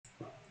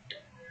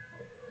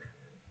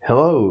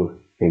Hello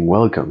and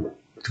welcome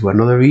to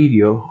another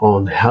video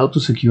on how to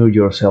secure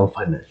yourself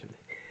financially.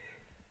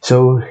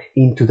 So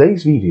in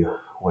today's video,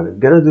 what I'm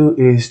gonna do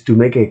is to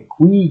make a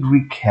quick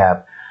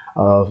recap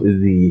of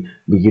the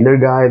beginner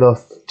guide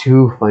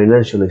to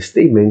financial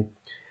statement,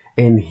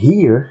 and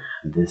here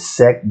the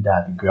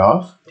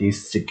SEC.gov,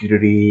 this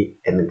Security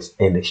and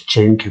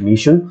Exchange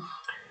Commission,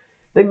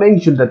 they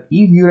mentioned that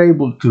if you're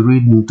able to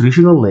read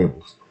nutritional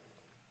labels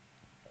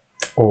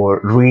or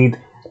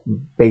read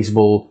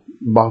baseball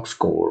box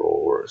score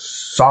or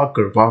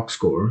soccer box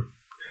score,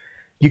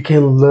 you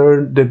can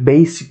learn the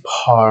basic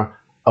part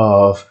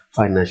of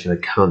financial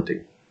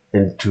accounting.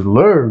 And to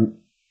learn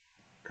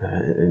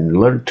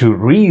to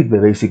read the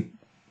basic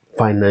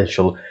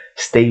financial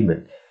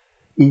statement,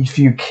 if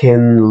you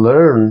can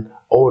learn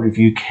or if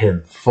you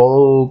can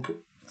follow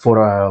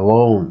for a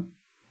loan,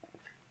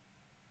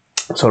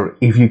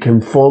 if you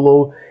can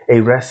follow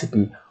a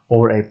recipe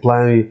or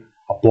apply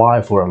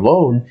for a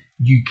loan,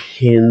 you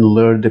can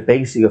learn the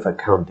basic of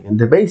accounting. And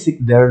the basic,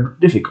 they're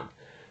difficult.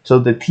 So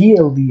the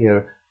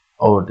TLDR,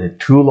 or the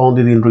too long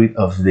didn't read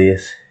of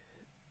this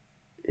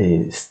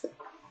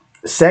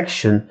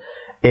section,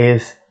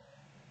 is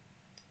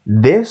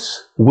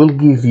this will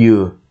give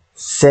you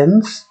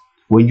sense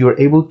when you're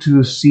able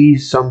to see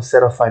some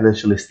set of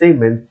financial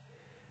statement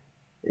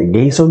and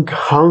gain some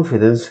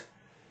confidence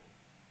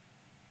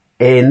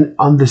and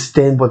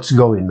understand what's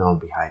going on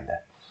behind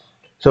that.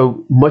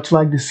 So much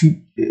like the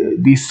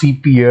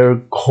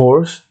CPR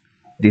course,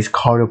 this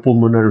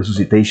cardiopulmonary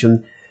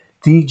resuscitation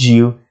teach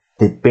you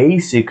the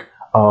basic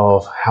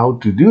of how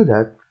to do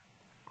that,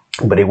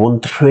 but it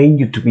won't train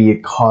you to be a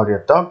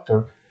cardiac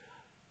doctor.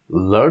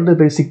 Learn the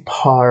basic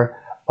part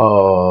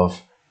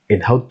of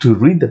and how to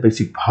read the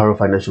basic part of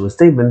financial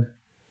statement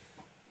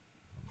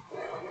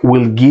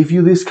will give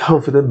you this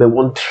confidence, but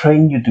won't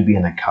train you to be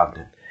an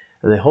accountant.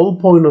 And the whole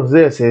point of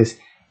this is,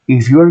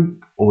 if you're,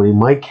 or in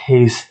my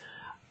case,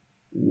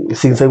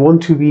 since I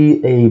want to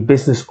be a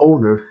business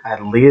owner,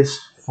 at least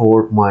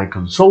for my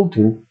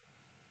consulting,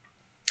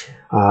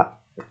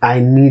 I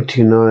need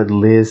to know at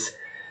least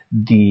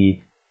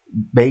the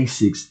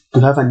basics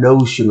to have a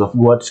notion of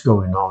what's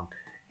going on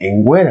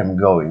and where I'm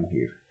going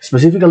here,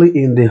 specifically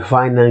in the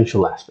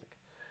financial aspect.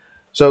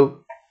 So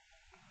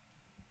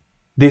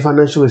the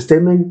financial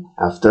statement,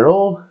 after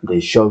all, they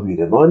show you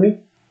the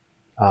money.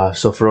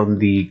 So from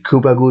the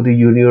Cuba Gooding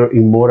Jr.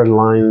 Immortal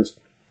Lines,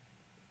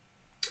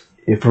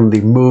 from the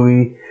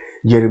movie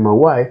Jerry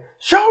Maguire,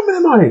 show me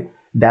the money.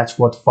 That's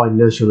what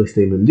financial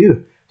statements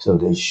do. So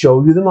they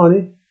show you the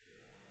money,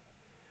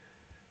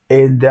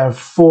 and there are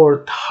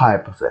four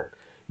types of them.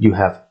 You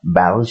have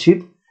balance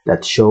sheet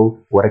that show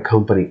what a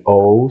company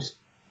owes,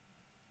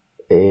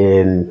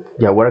 and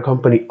what a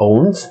company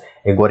owns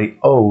and what it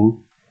owes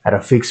at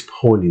a fixed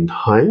point in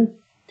time.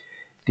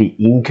 The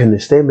income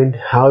statement,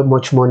 how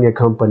much money a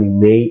company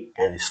made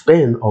and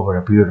spent over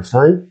a period of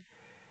time.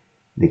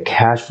 The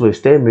cash flow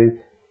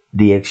statement,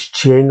 the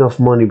exchange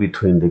of money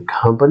between the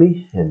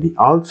company and the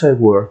outside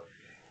world.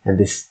 And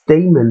the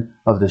statement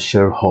of the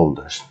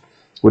shareholders,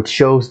 which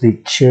shows the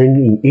change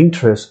in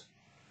interest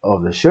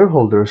of the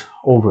shareholders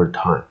over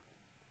time.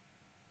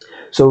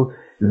 So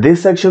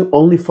this section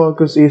only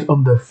focuses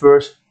on the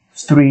first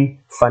three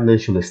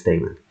financial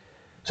statements.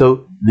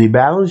 So the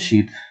balance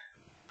sheet,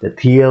 the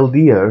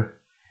TLDR,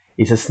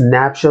 is a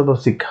snapshot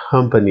of the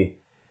company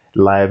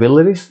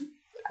liabilities,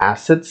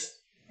 assets,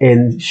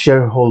 and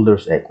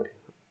shareholders' equity.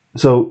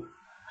 So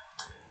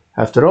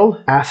after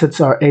all, assets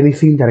are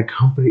anything that a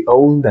company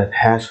owns that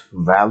has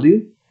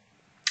value.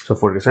 So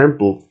for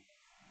example,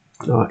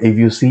 if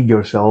you see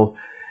yourself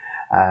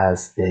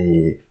as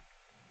a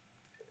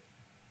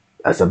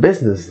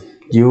business,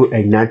 you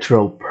a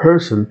natural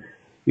person,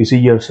 you see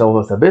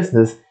yourself as a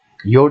business,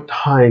 your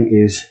time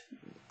is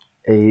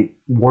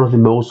one of the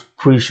most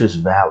precious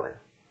value,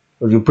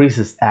 or your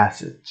precious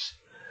assets.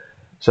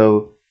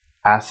 So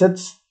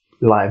assets,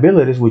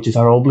 liabilities, which is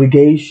our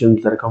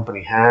obligations that a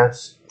company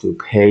has to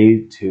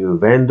pay to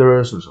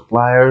vendors or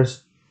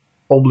suppliers,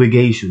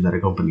 obligation that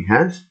a company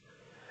has,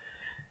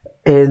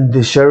 and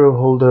the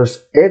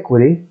shareholders'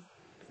 equity,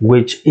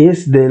 which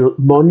is the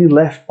money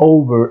left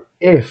over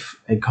if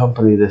a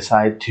company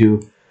decides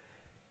to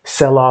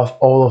sell off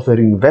all of their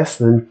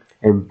investment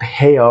and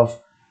pay off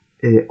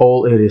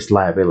all its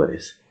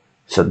liabilities.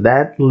 So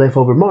that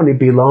leftover money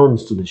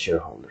belongs to the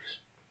shareholders.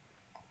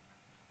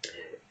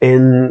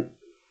 And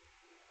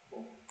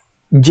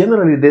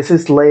generally this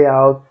is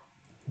layout,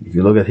 if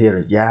you look at here,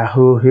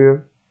 Yahoo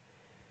here.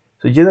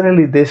 So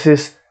generally this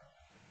is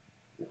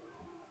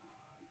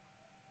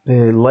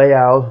the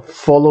layout.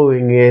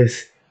 Following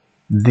is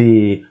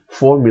the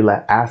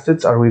formula: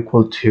 assets are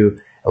equal to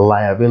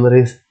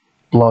liabilities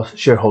plus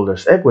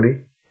shareholders'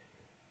 equity.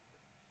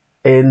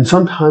 And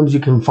sometimes you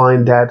can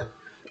find that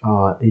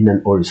in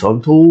an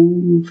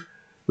horizontal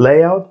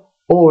layout,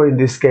 or in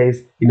this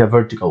case in a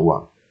vertical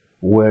one,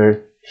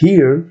 where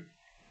here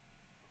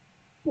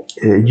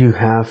you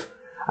have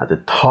at the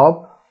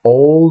top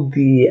all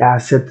the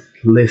assets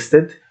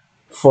listed,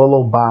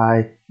 followed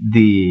by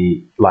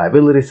the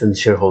liabilities and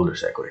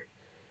shareholders' equity.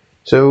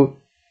 So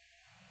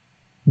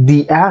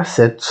The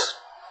assets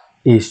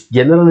is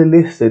generally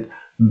listed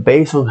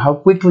based on how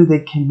quickly they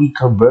can be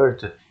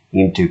converted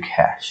into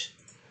cash.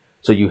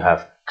 So you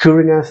have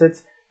current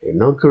assets and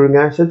non-current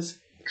assets.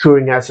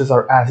 Current assets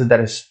are assets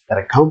that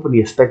a company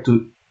expects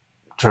to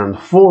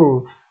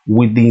transform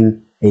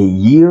within a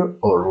year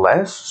or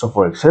less. So,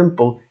 for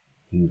example,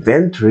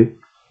 inventory.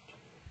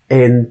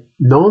 And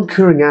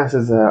non-current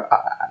assets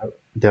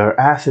are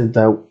assets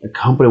that a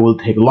company will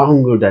take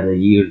longer than a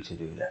year to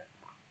do that.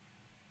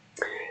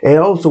 And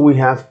also, we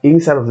have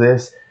inside of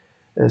this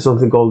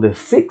something called the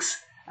fixed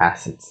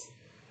assets,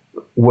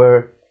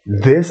 where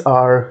these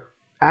are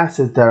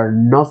assets that are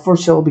not for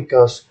sale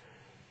because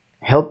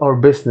help our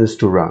business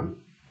to run.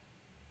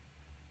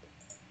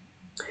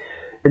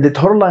 In the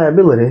total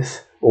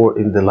liabilities, or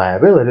in the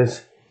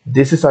liabilities,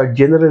 these are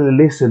generally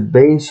listed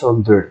based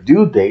on their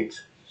due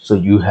date. So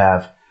you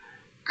have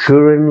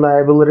current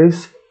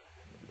liabilities,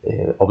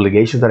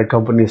 obligations that a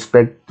company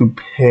expects to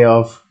pay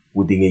off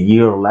within a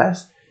year or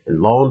less,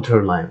 and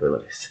long-term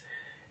liabilities.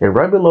 And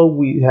right below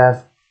we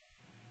have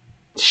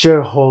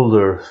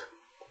shareholder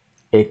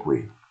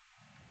equity,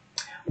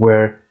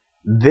 where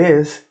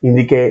this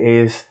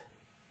indicates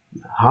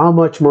how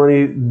much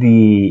money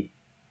the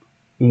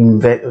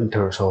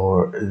inventors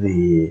or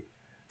the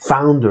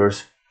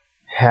founders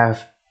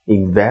have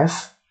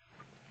invest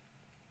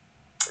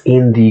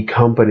in the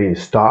company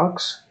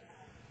stocks,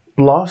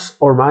 plus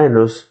or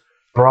minus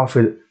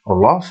profit or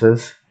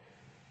losses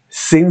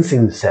since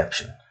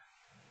inception.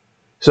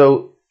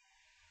 So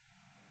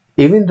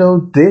even though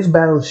this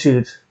balance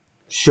sheet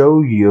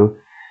show you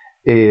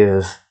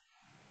is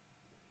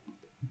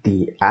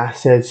the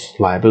assets,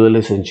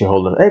 liabilities, and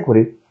shareholder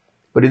equity,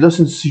 but it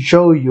doesn't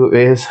show you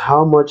is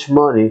how much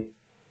money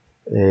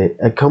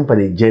a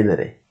company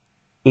generate.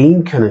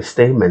 Income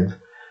statement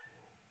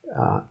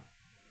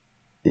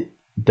it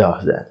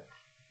does that.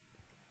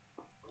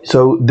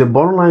 So the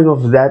bottom line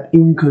of that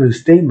income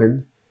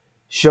statement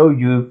show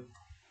you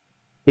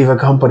if a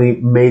company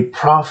made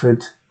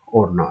profit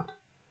or not.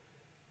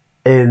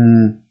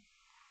 And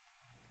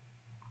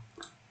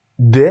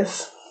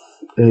this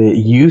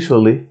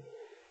usually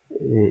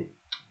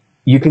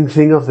you can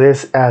think of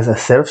this as a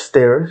set of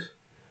stairs.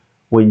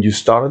 When you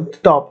start at the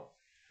top,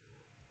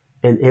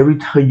 and every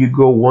time you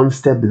go one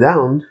step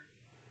down,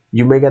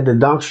 you make a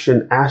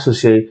deduction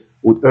associated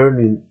with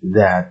earning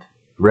that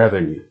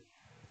revenue.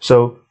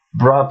 So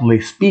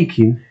broadly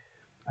speaking,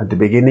 at the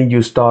beginning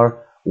you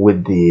start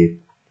with the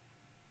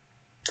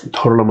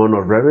total amount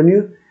of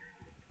revenue,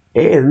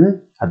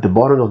 and at the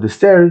bottom of the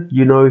stair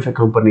you know if a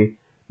company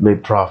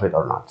made profit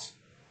or not.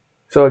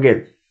 So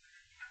again,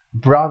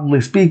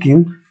 broadly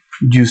speaking,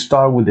 you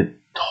start with the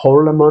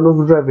total amount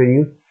of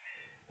revenue,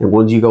 and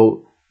once you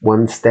go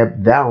one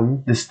step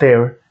down the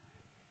stair,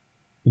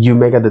 you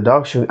make a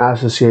deduction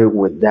associated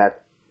with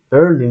that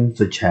earning,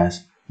 such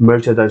as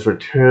merchandise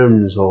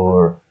returns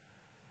or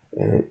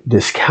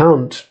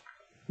discount,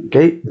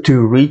 okay,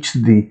 to reach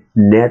the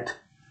net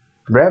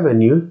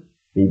revenue.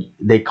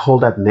 They call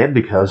that net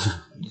because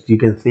you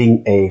can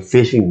think a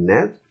fishing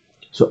net.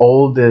 So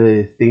all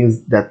the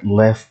things that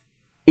left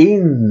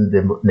in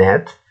the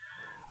net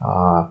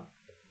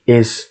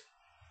is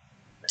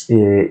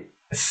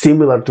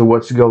similar to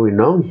what's going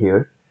on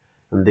here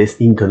in this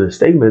income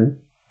statement.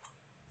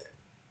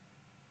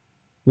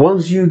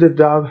 Once you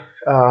deduct,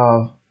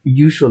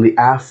 usually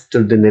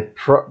after the net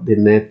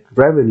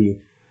revenue,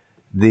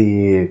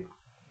 the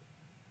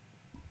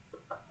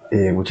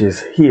which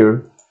is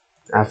here,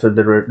 after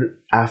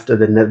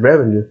the net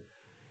revenue,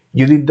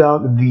 you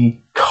deduct the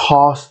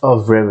cost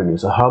of revenue.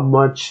 So how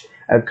much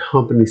a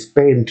company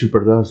spent to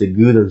produce a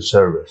good and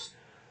service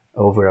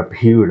over a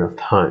period of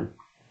time.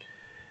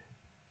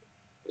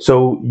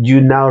 So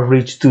you now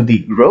reach to the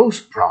gross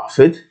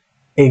profit,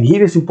 and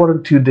here it's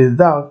important to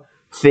deduct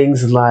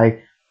things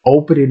like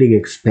operating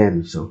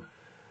expense. So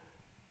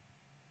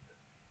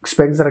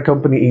expense that a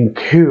company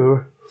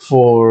incur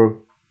for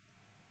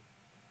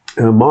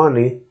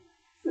money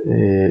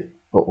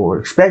or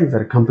expense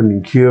that a company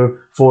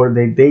incur for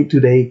their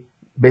day-to-day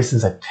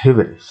business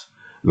activities,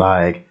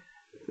 like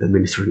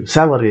administrative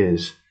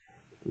salaries,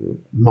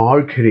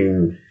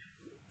 marketing,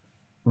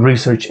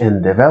 research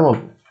and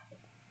development.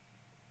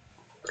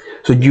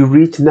 So you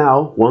reach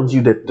now, once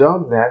you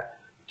deduct that,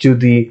 to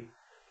the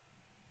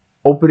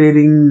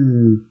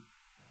operating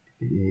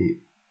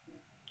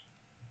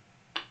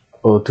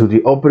or to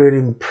the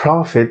operating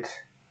profit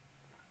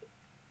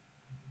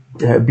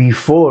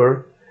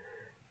before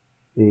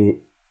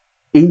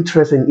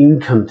interest and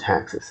income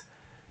taxes.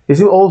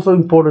 It's also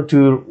important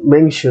to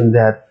mention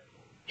that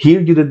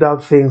here you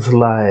deduct things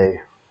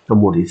like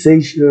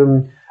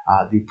amortization,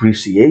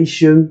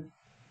 depreciation,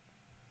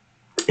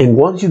 and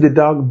once you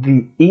deduct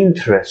the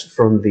interest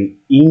from the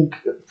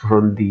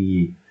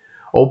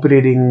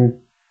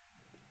operating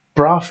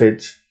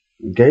profit,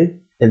 okay,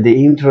 and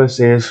the interest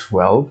is,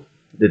 well,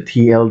 the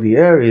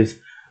TLDR is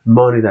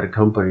money that a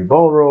company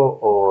borrow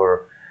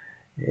or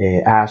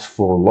ask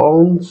for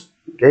loans,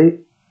 okay,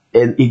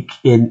 and it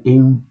can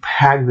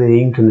impact the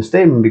income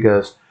statement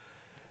because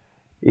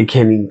it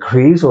can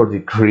increase or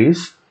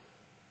decrease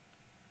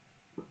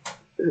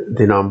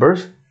the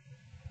numbers,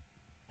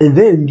 and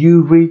then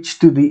you reach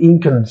to the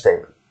income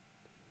statement.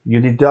 You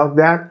deduct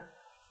that.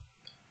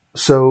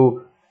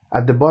 So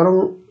at the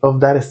bottom of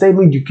that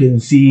statement, you can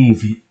see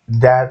if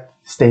that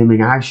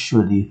statement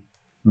actually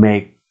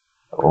made,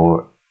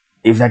 or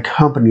if that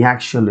company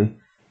actually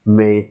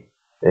made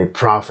a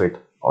profit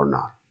or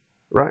not,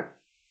 right?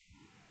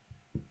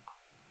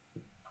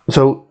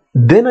 So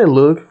then I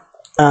look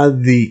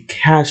at the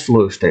cash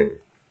flow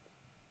statement,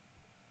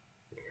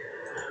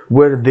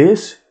 where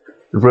this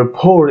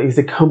report is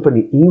the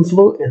company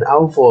inflow and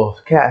outflow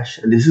of cash.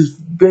 And this is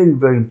very,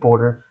 very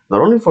important,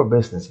 not only for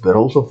business, but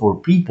also for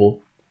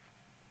people,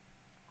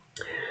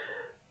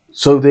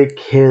 so they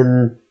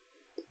can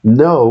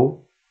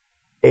know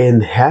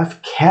and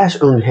have cash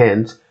on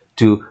hand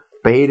to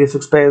pay this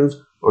expense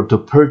or to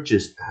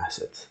purchase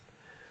assets.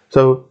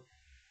 So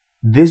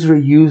this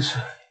reuse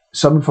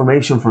some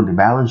information from the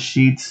balance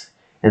sheets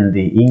and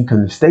the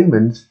income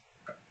statements,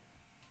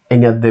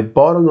 and at the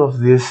bottom of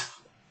this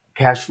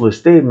cash flow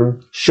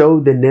statement show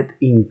the net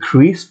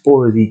increase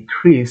or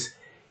decrease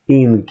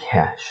in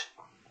cash.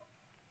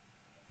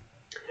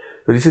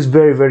 So this is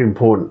very, very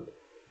important.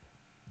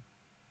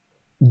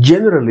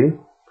 Generally,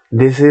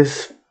 this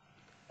is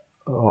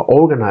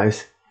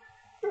organized.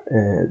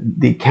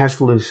 The cash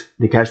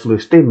flow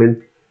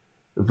statement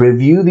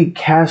review the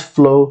cash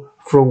flow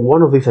from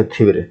one of these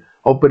activities: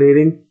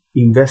 operating,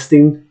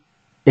 investing,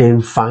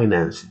 and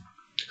financing.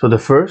 So the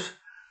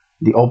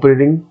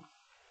operating,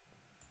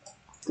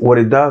 what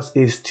it does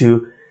is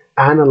to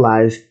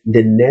analyze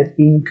the net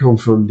income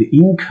from the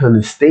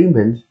income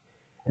statement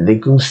and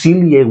then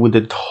conciliate with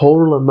the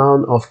total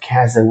amount of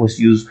cash that was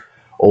used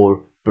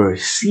or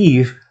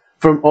perceived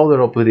from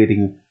other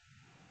operating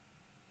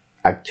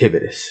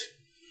activities.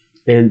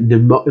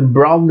 And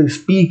broadly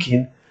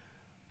speaking,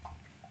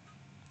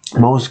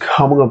 most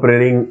common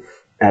operating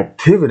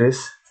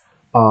activities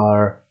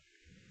are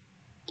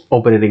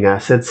operating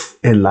assets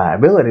and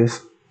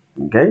liabilities,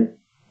 okay?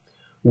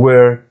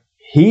 Where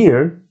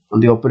here on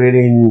the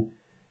operating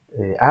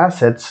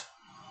assets,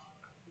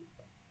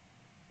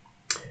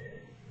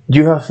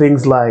 you have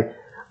things like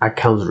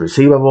accounts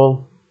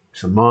receivable,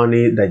 some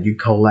money that you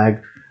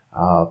collect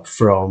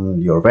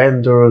from your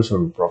vendors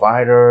or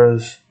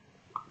providers,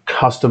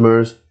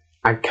 customers,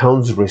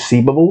 accounts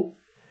receivable,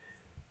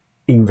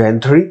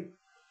 inventory,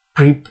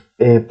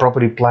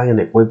 property, plant, and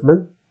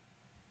equipment,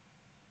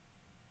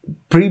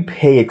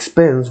 prepay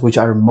expense, which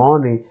are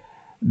money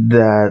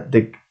that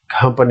the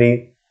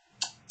company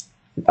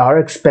are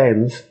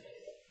expense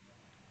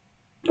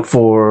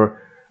for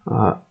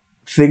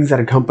things that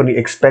a company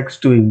expects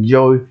to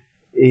enjoy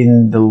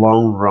in the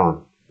long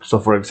run. So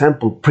for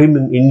example,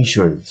 premium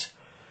insurance,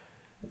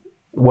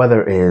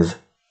 whether it is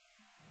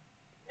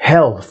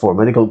health for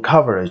medical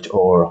coverage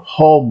or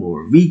home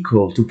or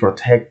vehicle to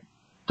protect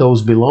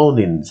those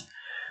belongings,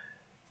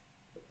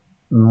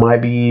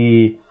 might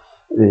be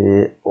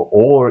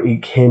or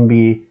it can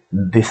be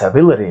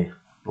disability,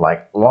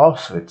 like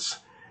lawsuits,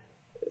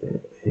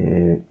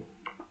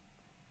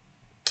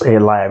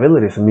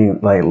 liabilities. I mean,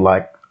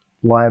 like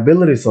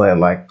liabilities,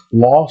 like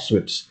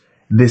lawsuits,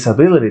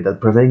 disability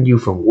that prevent you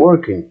from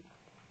working,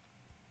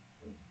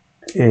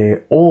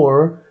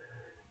 or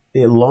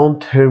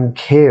long-term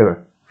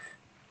care,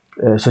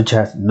 such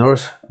as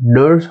nurse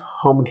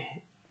home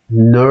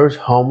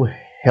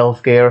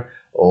healthcare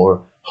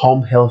or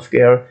home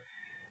healthcare,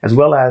 as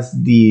well as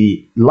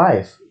the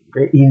life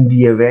in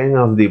the event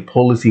of the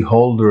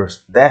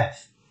policyholder's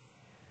death.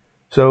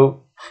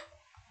 So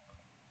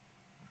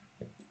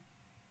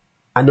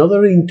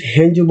another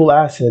intangible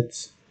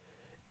assets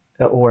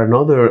or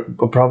another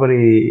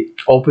property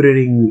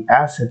operating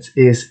assets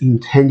is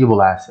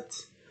intangible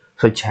assets,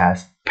 such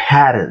as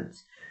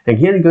patents. And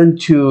here I'm going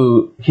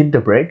to hit the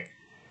brake,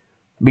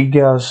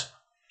 because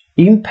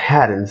in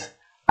patents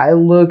I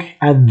look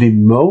at the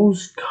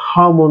most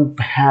common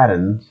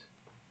patents,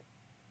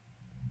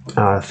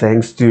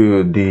 thanks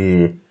to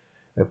the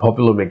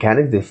popular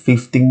mechanics, the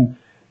 15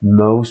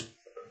 most,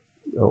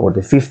 or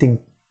the 15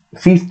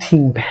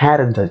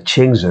 patents that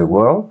changed the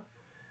world.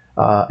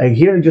 And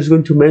here I'm just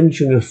going to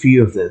mention a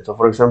few of them. So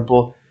for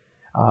example,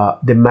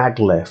 the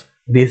maglev,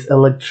 this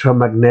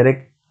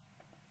electromagnetic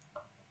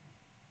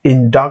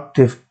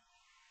inductive,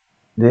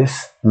 the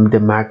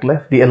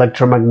maglev, the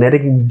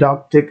electromagnetic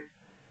inductive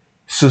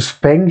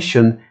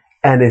suspension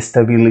and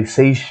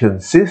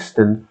stabilization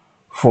system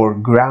for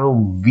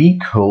ground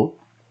vehicle,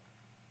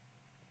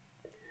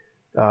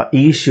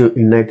 issued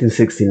in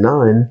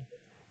 1969.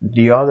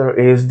 The other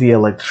is the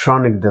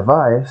electronic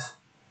device,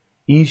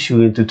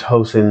 issued in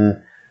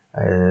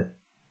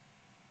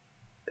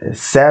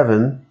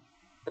 2007,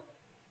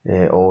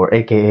 or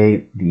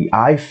aka the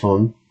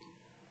iPhone.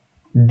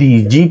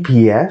 The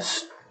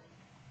GPS,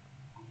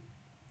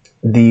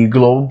 the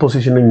global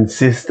positioning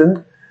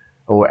system,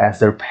 or as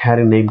their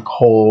patent name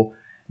called,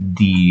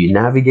 the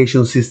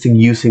navigation system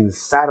using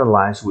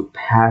satellites with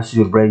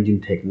passive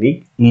ranging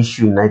technique,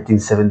 issued in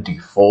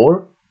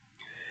 1974.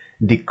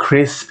 The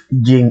CRISP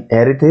gene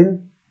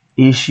editing,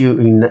 issued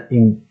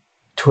in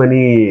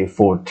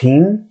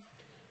 2014.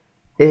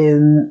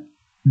 in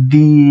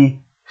the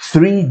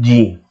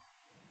 3G.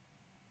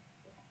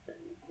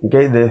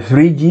 Okay, the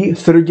 3G,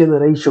 third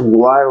generation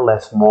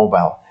wireless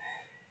mobile.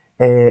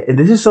 And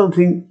this is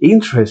something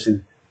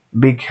interesting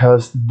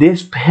because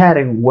this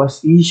patent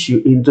was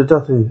issued in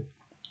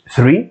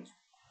 2003.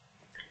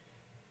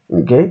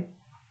 Okay,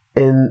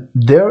 and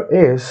there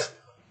is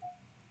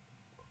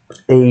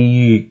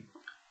a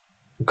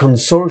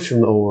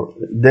consortium, or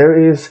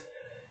there is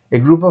a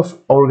group of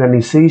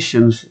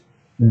organizations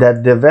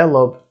that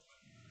develop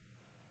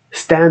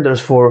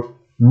standards for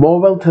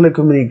mobile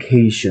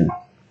telecommunication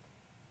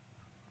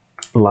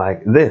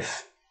like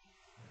this.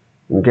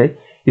 Okay,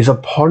 it's a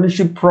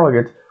partnership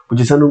project which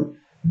is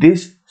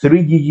this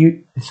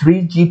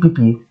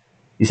 3GPP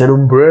is an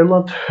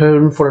umbrella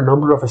term for a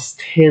number of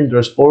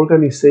standards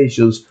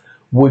organizations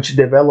which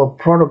develop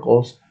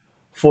protocols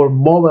for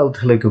mobile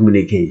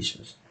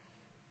telecommunications.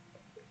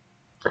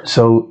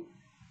 So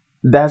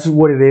that's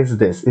what it is.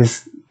 This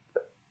is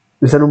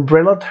it's an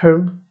umbrella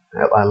term.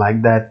 I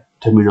like that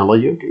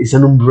terminology. It's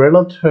an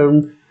umbrella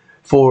term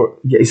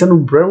it's an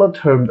umbrella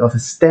term of a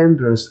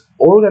standards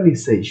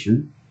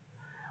organization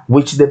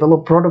which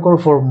develop protocol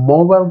for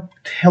mobile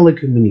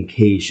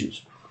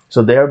telecommunications.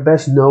 So they are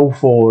best known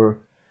for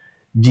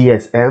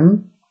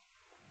GSM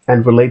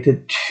and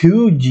related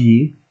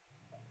 2G,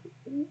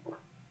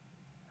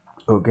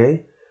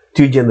 okay,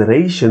 two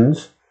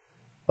generations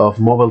of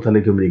mobile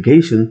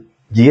telecommunication,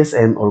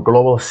 GSM or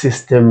global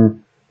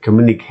system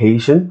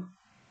communication,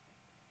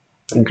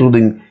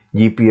 including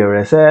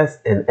GPRS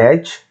and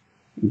Edge,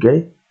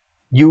 okay,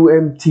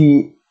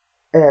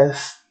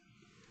 UMTS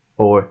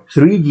or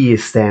 3G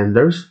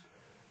standards,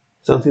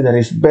 something that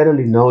is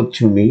barely known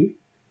to me,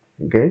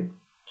 okay.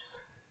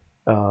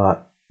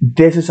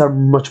 These are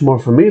much more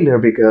familiar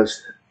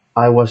because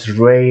I was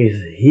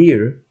raised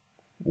here,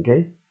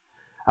 okay.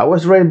 I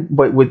was raised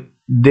with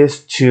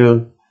this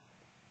two,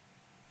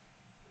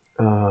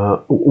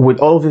 with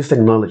all of this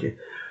technology,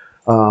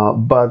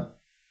 but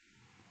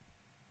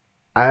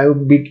I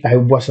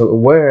was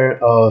aware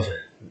of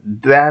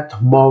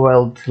that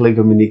mobile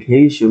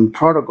telecommunication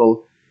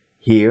protocol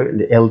here in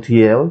the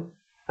LTL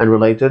and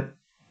related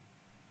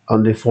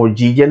on the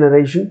 4G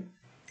generation.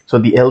 So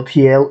the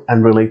LTL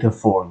and related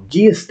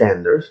 4G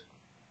standards,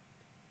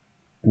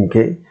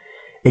 okay,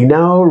 and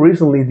now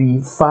recently the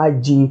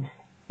 5G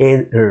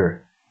NR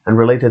and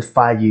related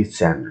 5G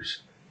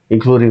standards,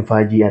 including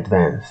 5G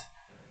Advanced.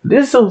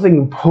 This is something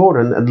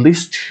important at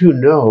least to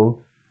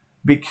know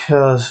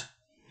because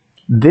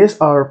these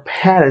are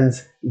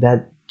patents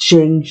that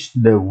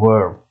changed the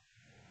world.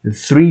 The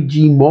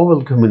 3G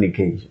mobile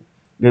communication.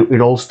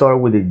 It all started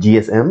with the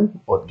GSM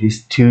or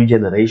these two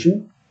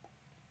generation.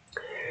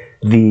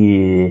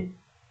 The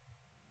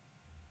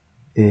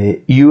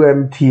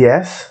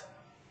UMTS,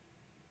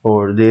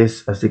 or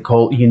this as they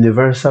call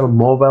Universal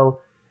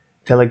Mobile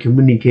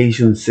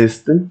Telecommunication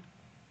System.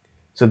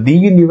 So the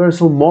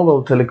Universal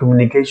Mobile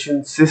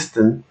Telecommunication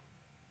System,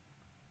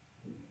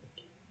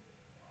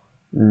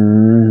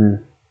 so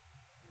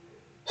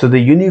the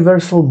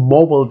Universal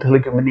Mobile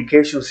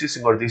Telecommunication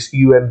System, or this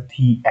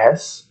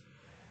UMTS,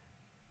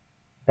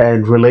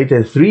 and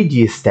related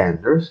 3G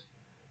standards.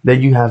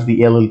 Then you have the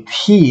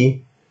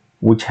LLT,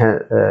 which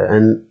has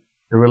and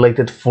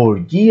related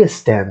 4G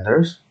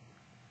standards,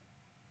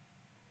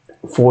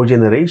 4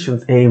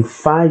 generations, and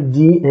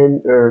 5G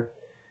and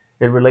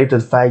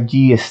related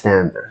 5G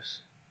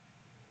standards.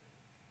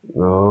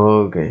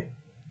 Okay,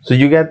 so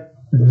you get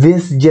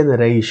this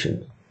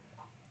generation,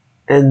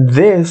 and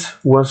this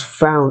was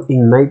found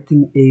in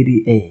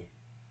 1988.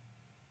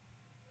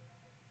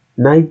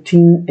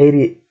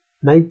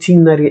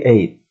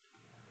 1998.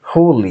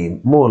 Holy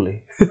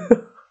moly.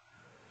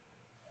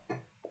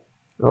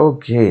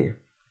 Okay.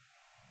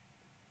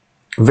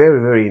 Very,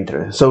 very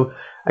interesting. So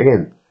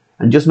again,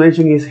 I'm just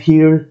mentioning is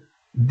here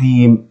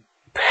the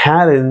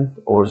patent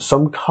or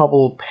some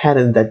couple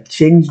patent that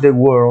changed the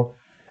world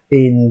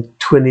in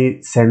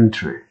 20th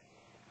century.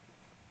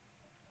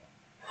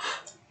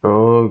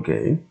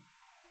 Okay.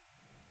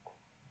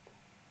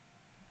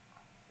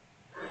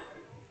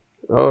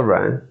 All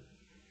right.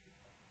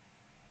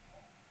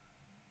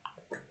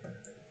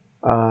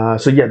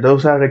 So yeah,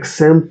 those are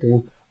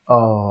examples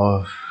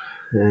of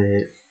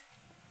the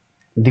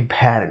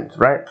patents,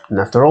 right? And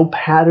after all,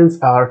 patents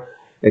are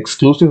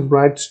exclusive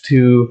rights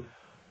to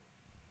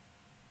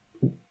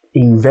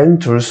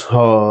inventors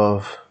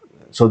of,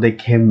 so they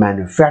can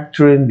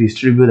manufacture,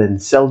 distribute,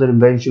 and sell their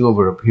invention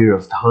over a period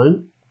of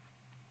time.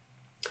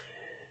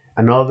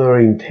 Another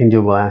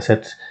intangible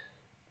asset,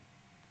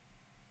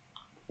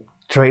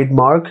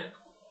 trademark.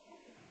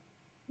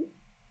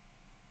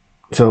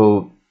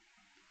 So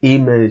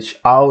image,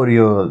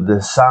 audio,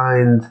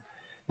 design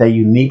that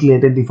uniquely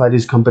identify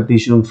this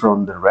competition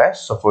from the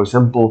rest. So for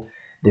example,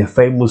 the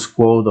famous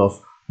quote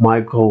of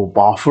Michael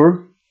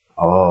Buffer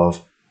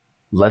of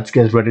 "Let's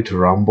get ready to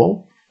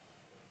rumble."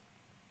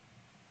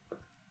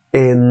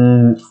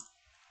 In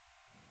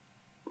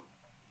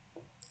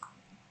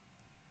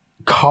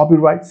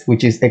copyrights,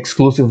 which is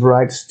exclusive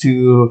rights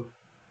to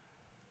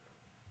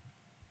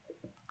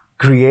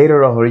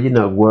creator of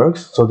original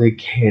works, so they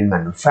can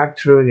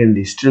manufacture and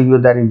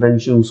distribute that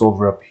inventions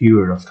over a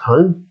period of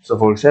time. So,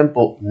 for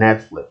example,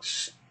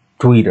 Netflix,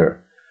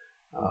 Twitter,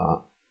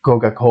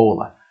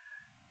 Coca-Cola.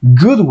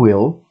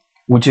 Goodwill,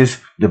 which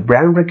is the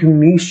brand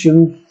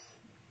recognition,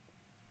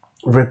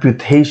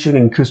 reputation,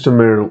 and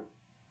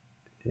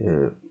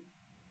uh,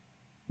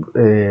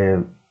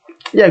 uh,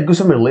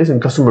 customer list and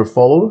customer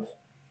followers,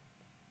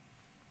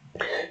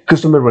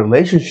 customer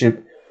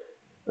relationship.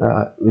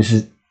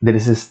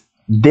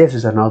 This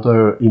is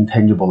another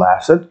intangible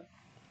asset,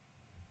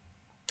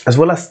 as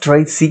well as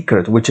trade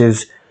secret, which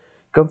is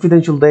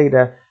confidential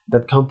data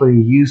that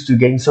companies use to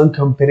gain some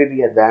competitive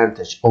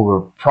advantage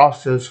over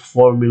process,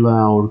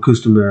 formula, or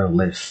customer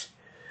lists.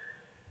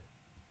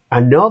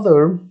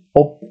 Another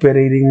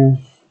operating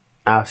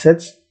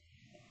assets,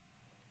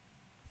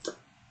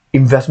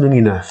 investment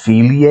in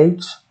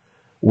affiliates,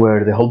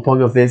 where the whole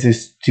point of this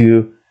is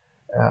to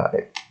uh,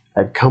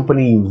 a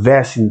company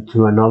invest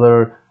into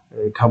another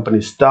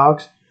company's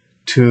stocks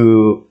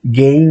to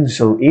gain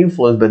some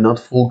influence but not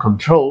full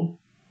control.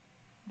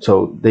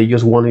 So they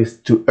just want is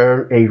to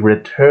earn a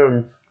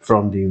return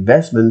from the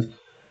investment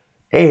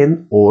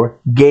and or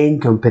gain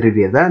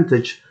competitive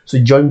advantage. So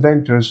joint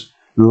ventures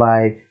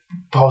like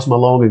Post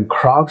Malone and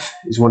Crocs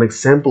is one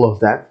example of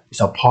that. It's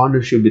a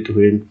partnership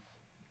between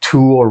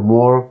two or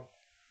more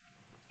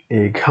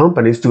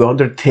companies to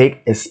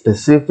undertake a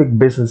specific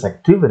business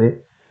activity,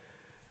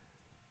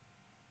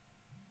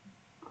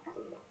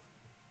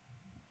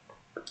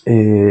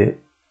 uh,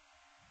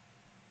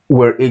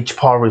 where each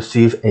part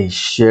receives a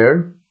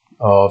share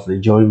of the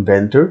joint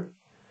venture.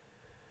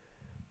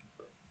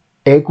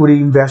 Equity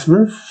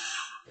investments,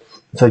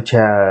 such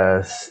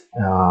as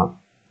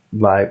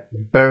like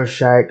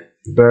Berkshire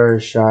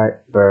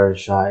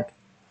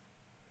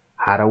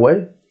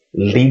Hathaway,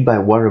 led by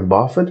Warren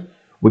Buffett,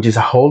 which is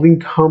a holding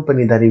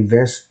company that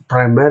invests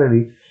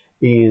primarily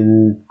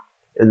in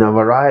a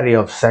variety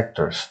of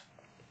sectors: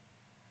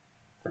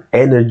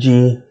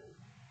 energy,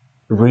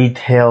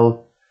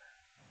 retail,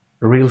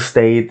 real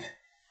estate.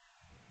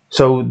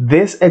 So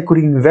these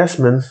equity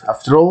investments,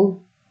 after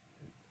all,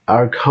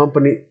 are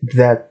company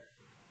that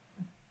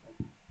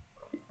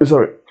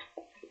sorry,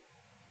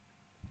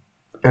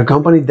 a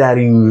company that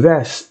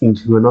invests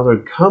into another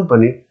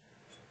company.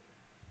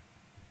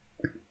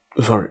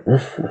 Sorry.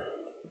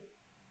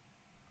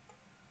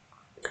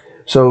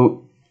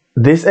 So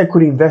these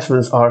equity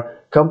investments are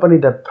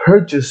companies that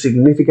purchase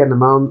significant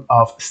amount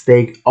of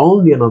stake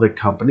on the another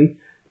company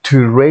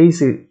to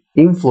raise its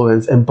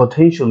influence and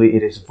potentially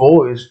its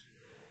voice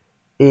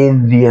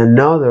in the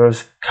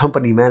another's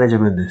company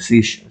management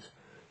decisions.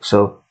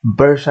 So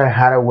Berkshire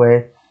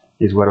Hathaway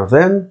is one of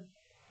them,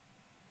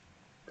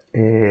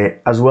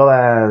 as well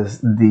as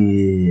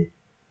the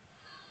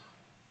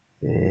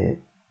uh,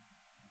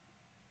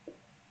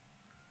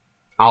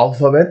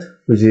 Alphabet,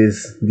 which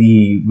is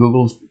the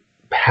Google's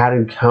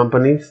parent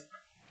companies,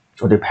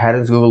 or the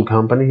parent Google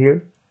company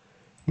here,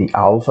 the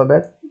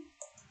Alphabet.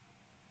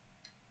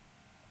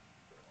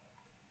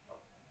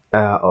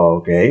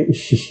 Okay.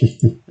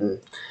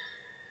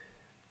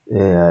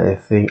 Yeah, I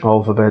think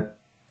Alphabet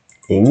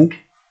Inc.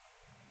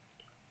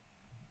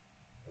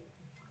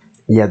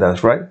 Yeah,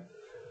 that's right.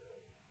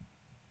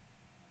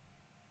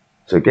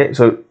 So, okay,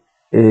 so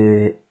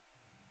it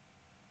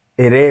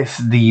is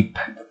the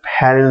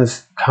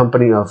parent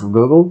company of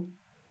Google.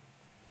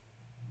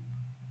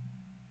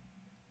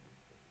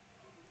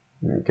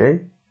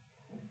 Okay,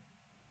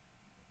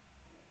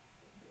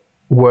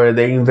 where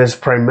they invest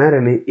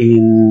primarily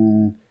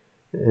in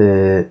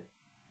uh,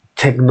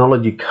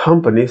 technology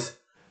companies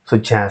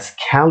such as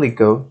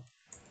Calico,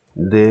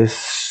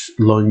 this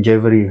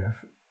longevity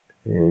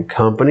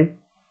company,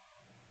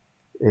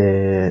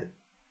 uh,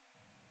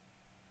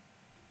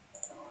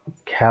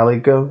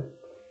 Calico,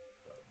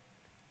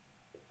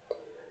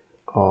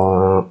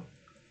 or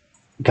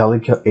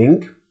Calico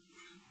Inc.,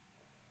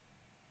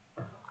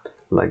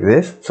 like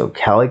this. So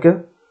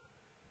Calico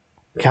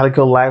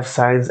Life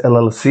Science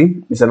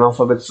LLC is an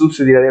Alphabet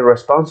subsidiary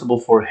responsible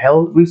for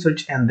health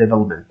research and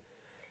development,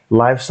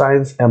 life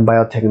science, and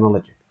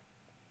biotechnology.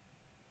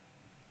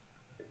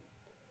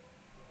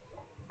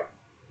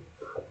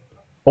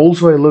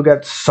 Also, I look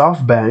at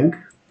SoftBank,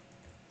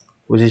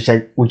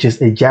 which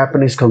is a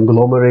Japanese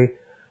conglomerate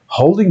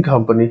holding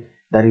company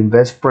that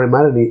invests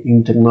primarily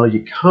in technology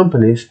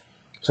companies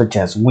such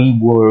as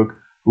WeWork,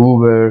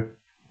 Uber,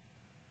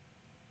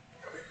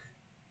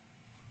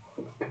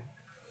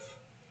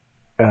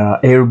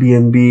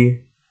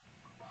 Airbnb,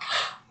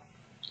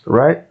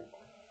 right?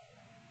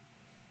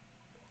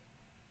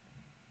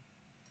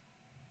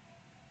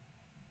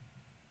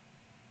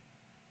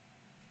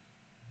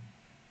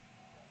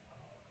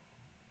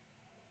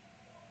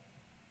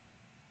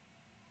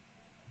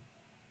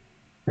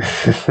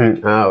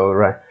 Oh,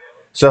 right.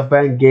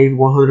 SoftBank gave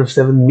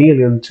 107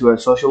 million to a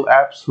social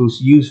apps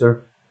whose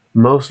user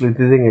mostly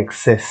didn't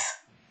exist.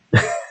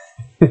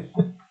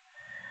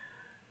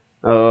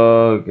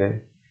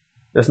 Okay,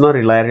 that's not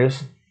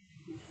hilarious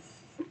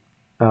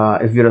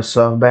if you're a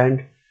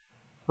SoftBank,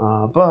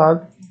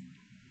 but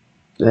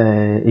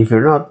If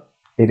you're not,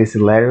 it is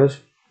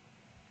hilarious.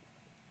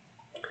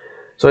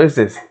 So it's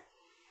this.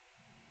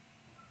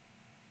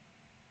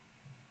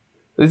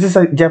 This is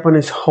a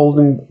Japanese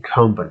holding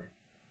company.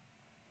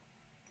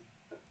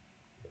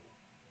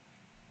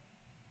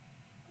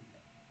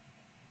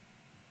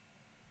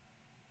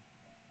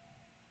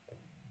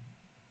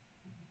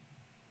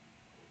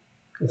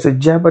 It's a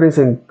Japanese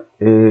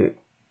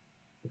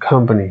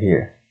company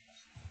here.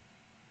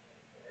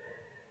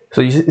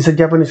 So it's a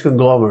Japanese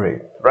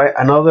conglomerate, right?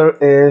 Another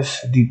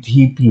is the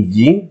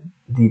TPG,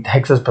 the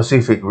Texas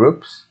Pacific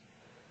Groups.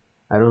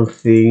 I don't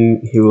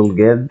think he will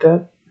get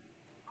that.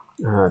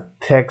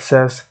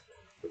 Texas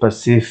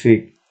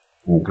Pacific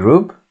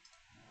Group,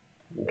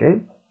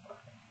 okay?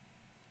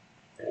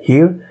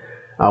 Here,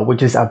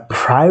 which is a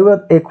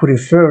private equity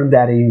firm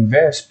that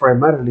invests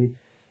primarily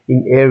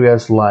in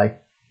areas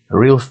like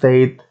real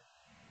estate,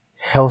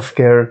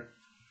 healthcare,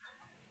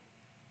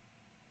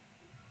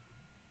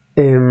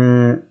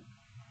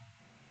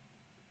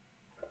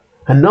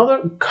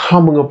 another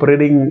common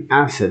operating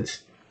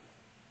asset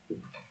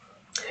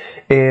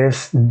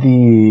is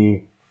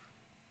the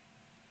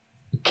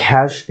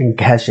cash and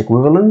cash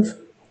equivalents,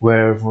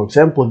 where, for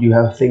example, you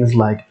have things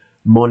like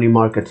money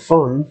market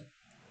funds,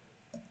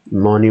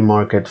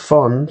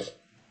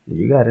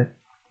 you got it,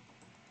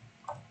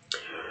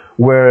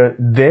 where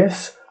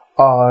these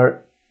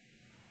are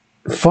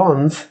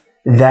funds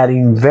that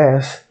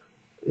invest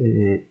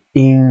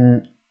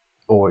in,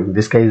 or in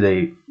this case,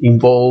 they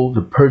involve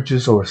the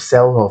purchase or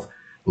sale of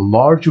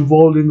large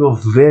volume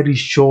of very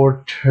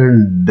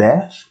short-term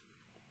debt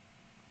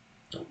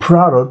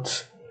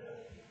products,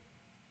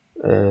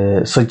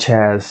 such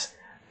as,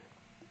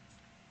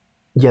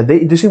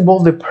 this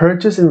involves the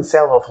purchase and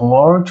sale of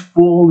large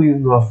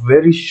volume of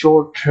very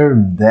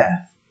short-term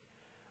debt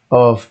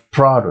of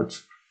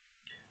products,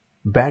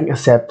 bank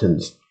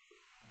acceptance,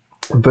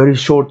 very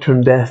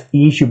short-term debt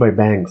issued by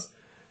banks,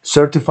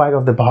 certificate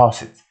of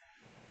deposit,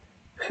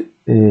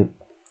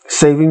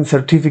 saving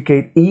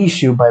certificate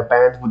issued by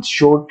banks with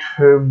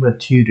short-term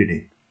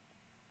maturity,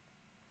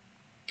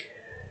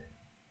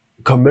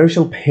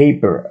 commercial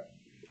paper,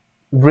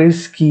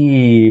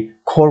 risky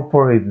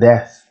corporate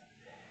debt,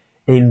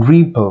 and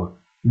repo,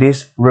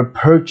 this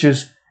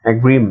repurchase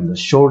agreement,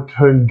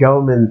 short-term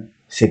government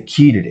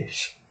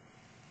securities.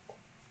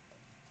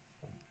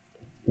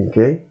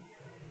 Okay,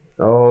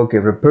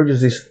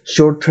 repurchase is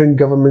short-term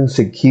government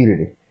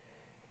security,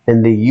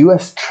 and the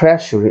U.S.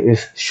 Treasury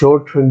is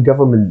short-term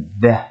government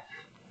debt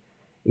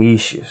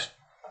issues.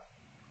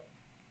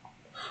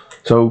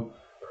 So,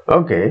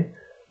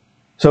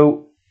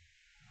 so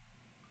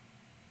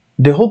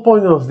the whole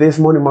point of this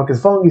money market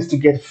fund is to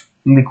get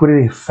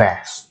liquidity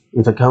fast.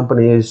 If a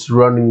company is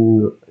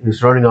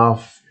running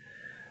off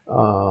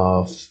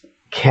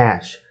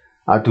cash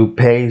to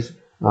pay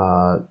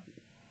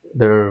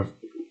their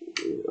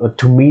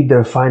to meet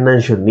their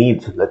financial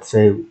needs, let's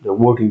say the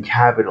working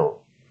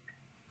capital,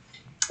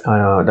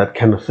 that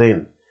kind of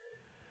thing.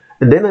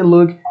 And then I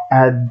look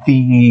at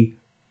the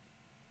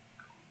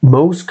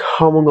most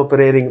common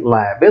operating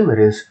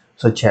liabilities,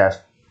 such as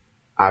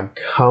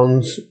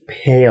accounts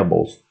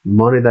payables,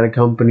 money that a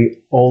company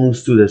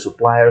owns to the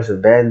suppliers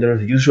and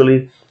vendors,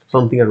 usually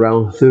something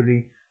around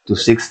 30 to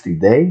 60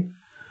 days,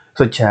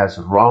 such as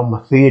raw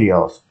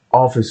materials,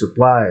 office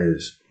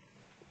supplies,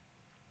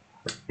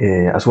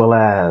 as well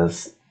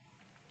as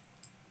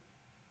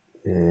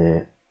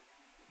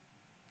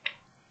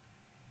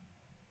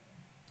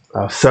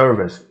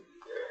service.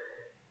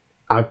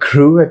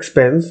 Accrue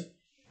expense,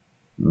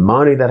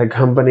 money that a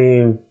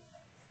company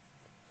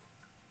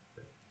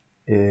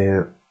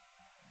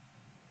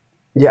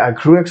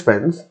accrue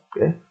expense,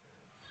 okay?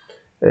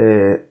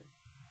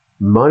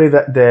 Money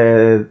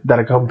that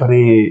a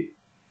company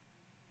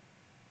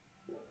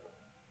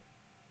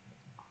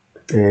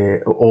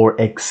or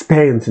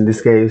expense, in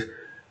this case,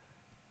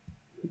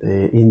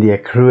 in the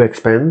accrue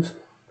expense.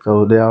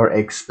 So there are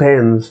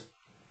expense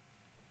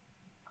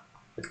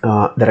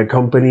that a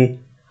company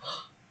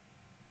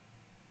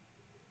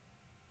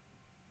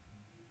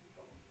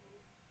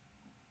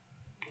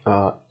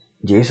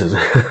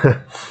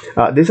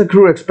this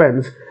accrue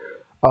expense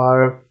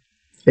are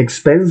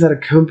expense that a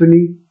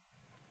company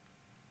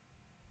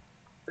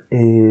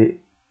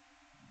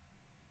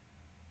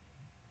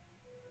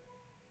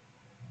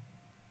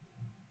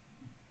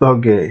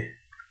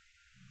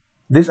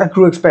this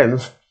accrue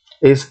expense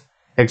is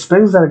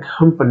expense that a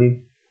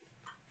company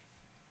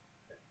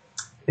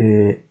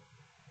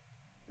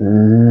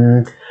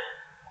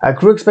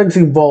accrue expense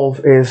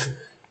involved is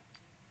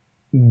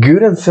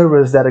good and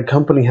service that a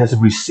company has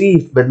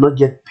received but not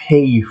yet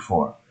paid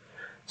for,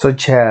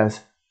 such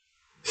as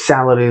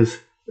salaries,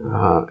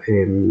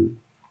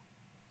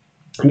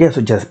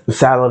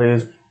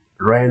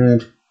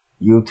 rent,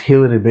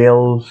 utility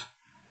bills,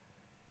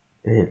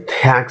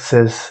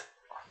 taxes,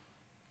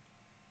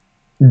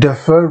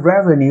 deferred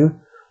revenue,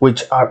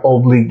 which are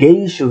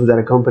obligations that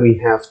a company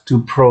has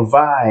to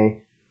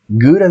provide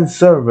good and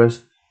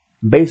service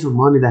based on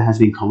money that has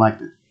been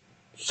collected,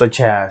 such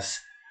as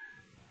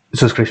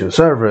subscription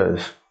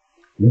service,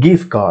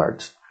 gift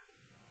cards,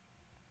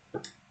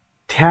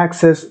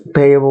 taxes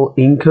payable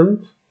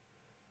income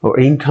or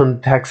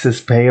income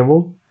taxes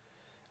payable,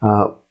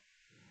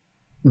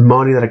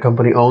 money that a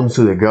company owns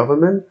to the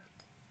government,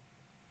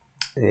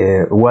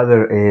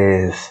 whether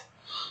it is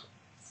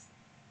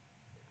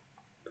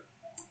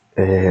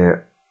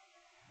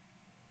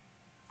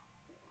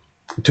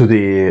to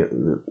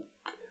the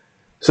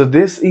so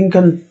this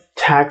income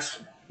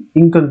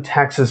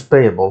taxes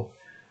payable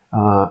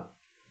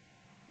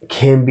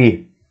can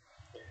be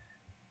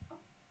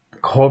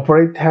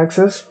corporate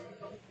taxes,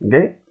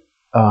 okay,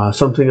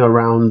 something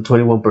around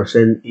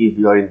 21% if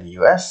you are in the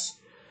US.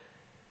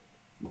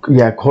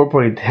 Yeah,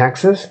 corporate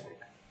taxes,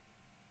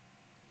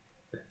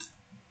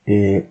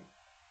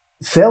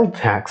 sale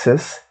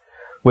taxes,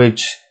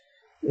 which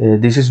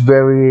this is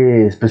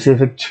very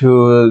specific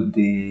to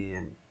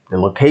the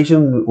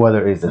location,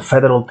 whether it's the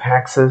federal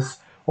taxes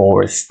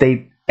or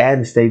state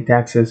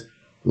taxes,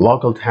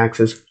 local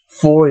taxes,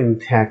 foreign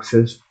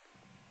taxes,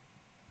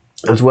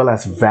 as well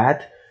as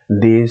VAT,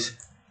 this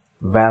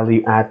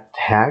value add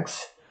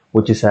tax,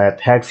 which is a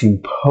tax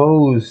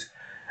imposed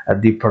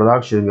at the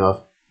production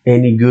of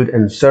any good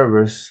and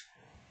service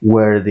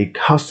where the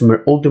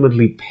customer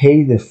ultimately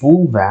pay the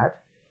full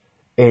VAT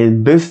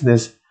and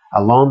business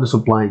along the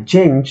supply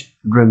chain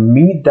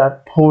remit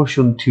that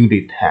portion to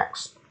the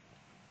tax.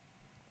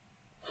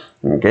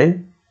 Okay.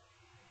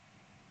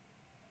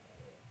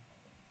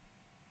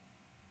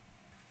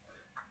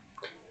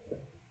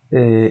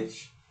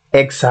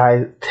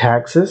 Excise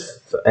taxes,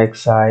 so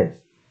excise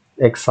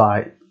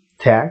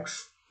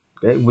tax,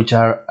 okay, which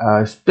are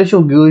a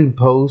special good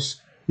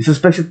imposed. It's a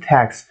special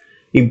tax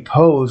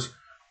imposed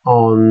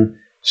on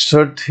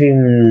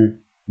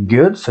certain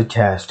goods such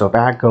as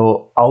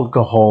tobacco,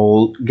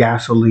 alcohol,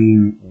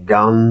 gasoline,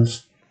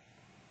 guns.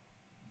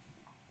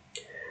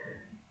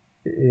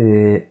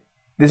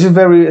 This is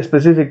very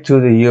specific to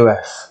the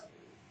U.S.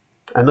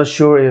 I'm not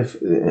sure if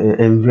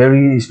and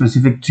very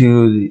specific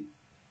to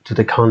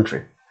the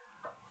country.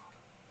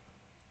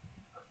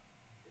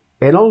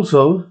 And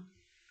also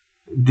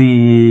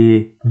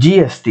the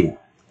GST,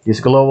 this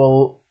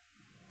global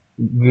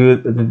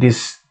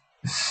this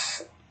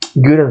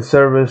good and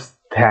service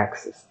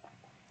taxes,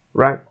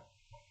 right?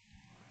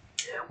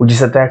 Which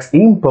is a tax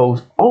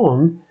imposed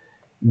on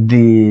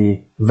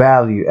the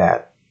value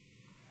add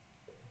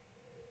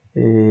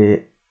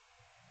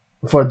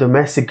for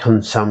domestic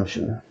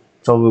consumption.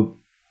 So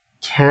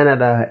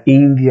Canada,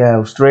 India,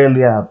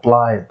 Australia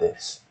apply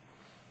this.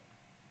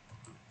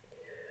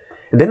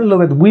 And then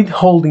look at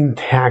withholding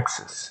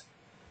taxes,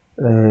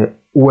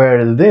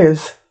 where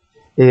this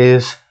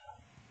is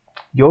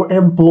your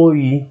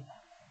employee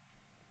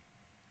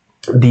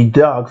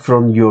deduct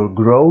from your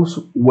gross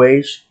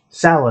wage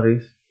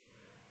salaries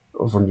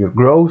or from your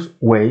gross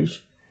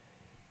wage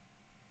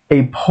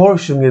a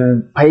portion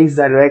and pays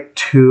direct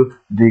to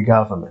the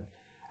government.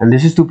 And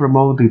this is to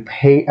promote the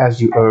pay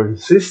as you earn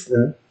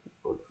system,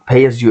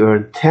 pay as you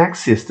earn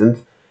tax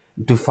system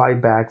to fight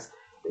back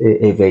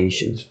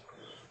evasions.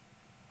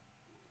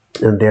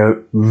 And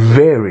they're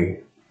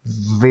very,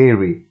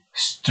 very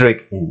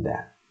strict in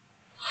that.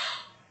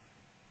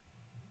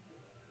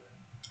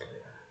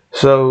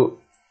 So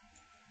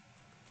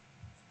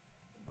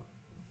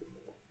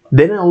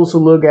then I also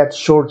look at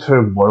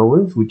short-term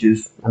borrowings, which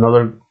is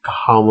another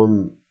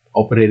common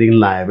operating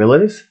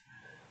liabilities.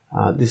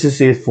 This is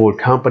it for a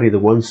company that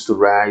wants to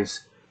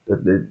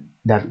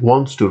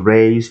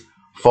raise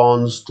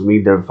funds to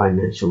meet their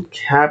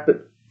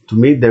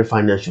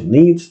financial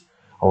needs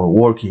or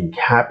working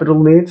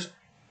capital needs.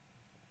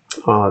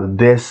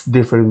 This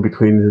difference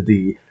between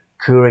the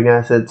current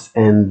assets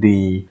and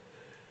the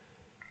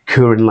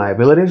current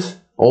liabilities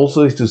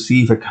also is to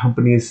see if a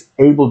company is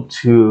able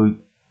to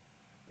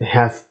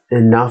have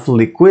enough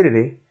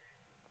liquidity.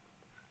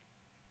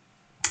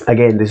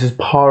 Again, this is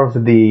part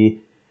of the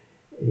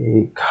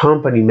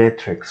company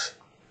metrics.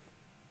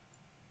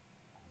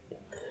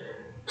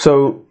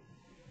 So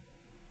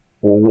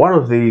one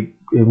of the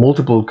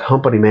multiple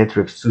company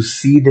metrics to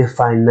see the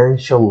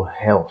financial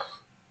health.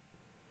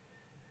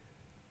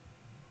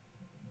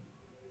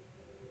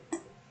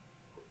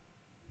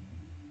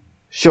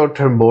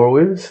 Short-term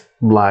borrowings,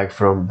 like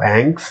from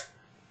banks,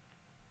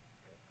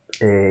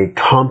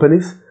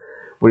 companies,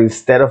 where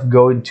instead of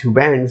going to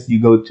banks, you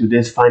go to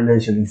these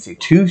financial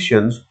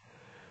institutions,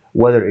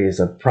 whether it's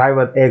a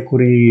private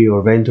equity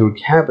or venture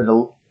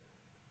capital,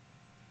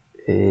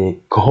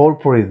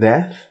 corporate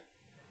debt.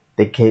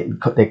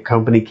 The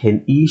company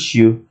can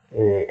issue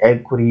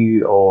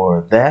equity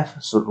or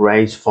debt to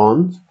raise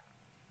funds.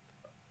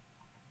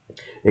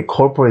 A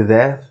corporate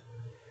debt,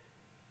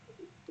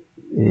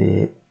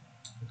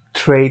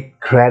 trade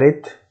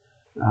credit.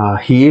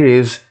 Here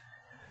is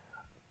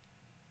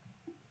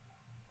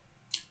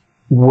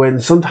when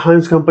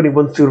sometimes company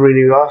wants to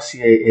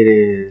renegotiate it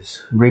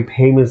is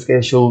repayment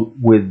schedule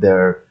with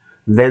their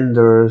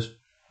vendors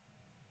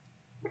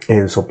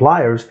and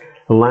suppliers,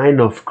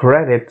 line of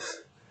credits,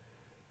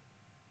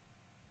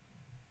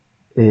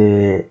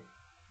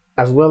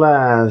 as well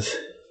as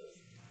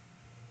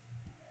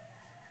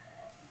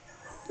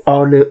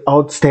on the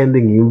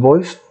outstanding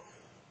invoice.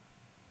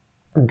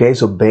 Okay,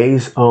 so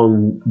based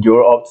on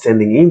your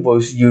outstanding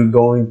invoice, you're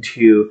going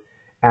to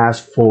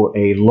ask for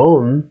a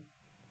loan,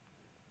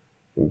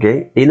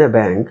 okay, in a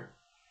bank,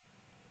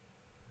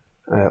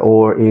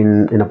 or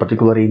in a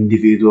particular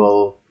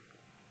individual,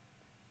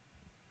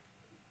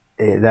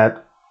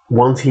 that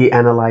once he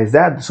analyzed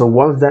that, so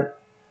once that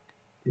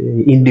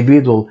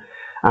individual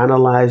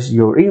analyze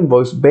your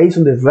invoice, based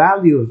on the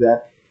value of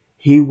that,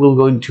 he will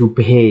going to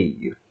pay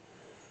you,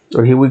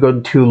 or he will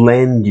going to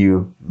lend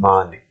you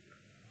money.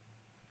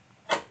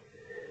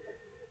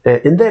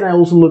 And then I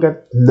also look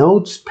at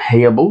notes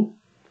payable,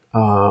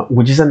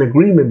 which is an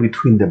agreement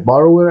between the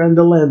borrower and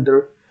the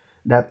lender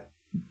that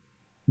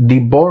the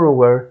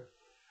borrower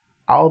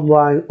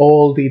outline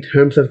all the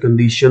terms and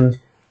conditions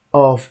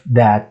of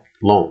that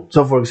loan.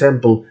 So for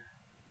example,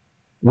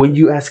 when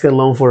you ask a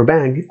loan for a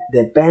bank,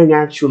 the bank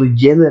actually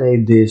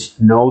generate this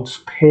notes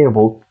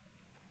payable,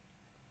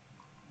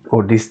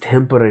 or these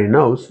temporary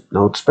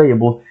notes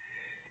payable,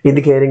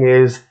 indicating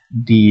is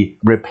the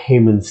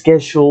repayment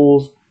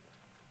schedules,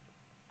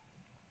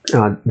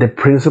 the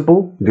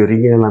principal, the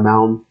original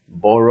amount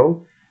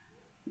borrowed,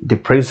 the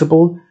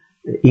principal,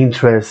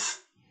 interest,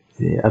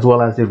 as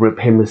well as the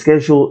repayment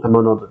schedule,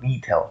 among other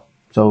details.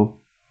 So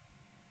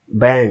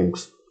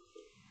banks,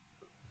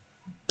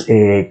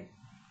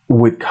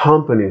 with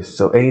companies,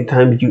 so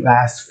anytime you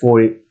ask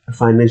for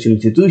financial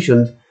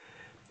institutions,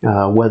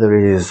 whether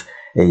it is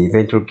a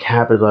venture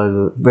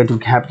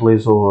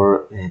capitalist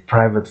or a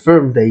private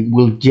firm, they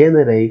will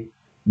generate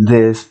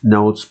this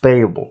notes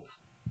payable.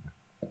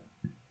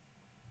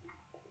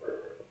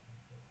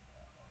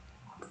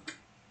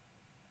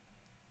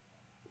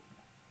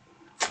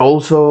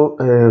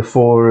 Also,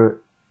 for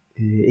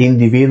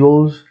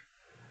individuals,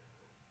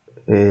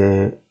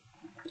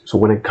 so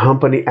when a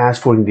company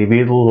asks for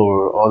individual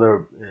or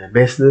other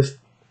business,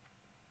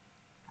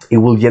 it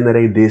will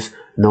generate this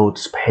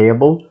notes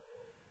payable.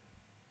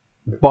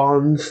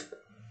 Bonds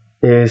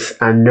is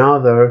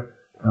another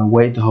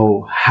way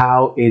to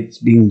how it's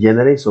being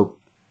generated. So,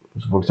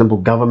 for example,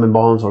 government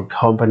bonds or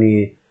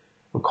company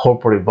or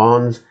corporate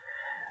bonds,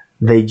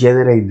 they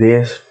generate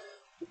this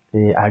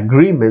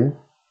agreement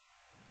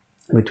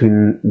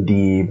between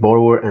the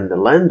borrower and the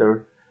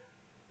lender,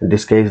 in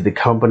this case the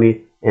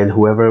company and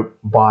whoever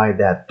buy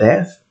that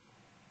debt.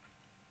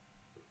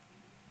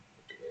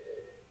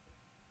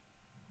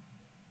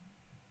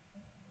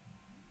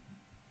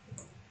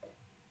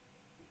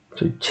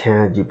 So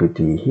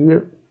ChatGPT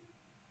here,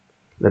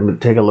 let me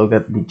take a look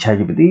at the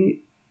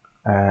ChatGPT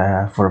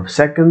for a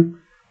second,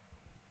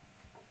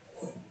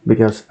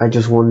 because I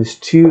just wanted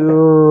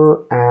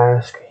to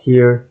ask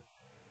here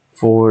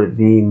for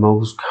the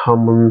most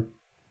common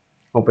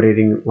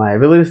operating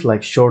liabilities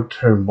like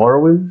short-term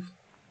borrowings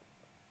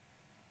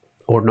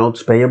or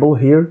notes payable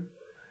here.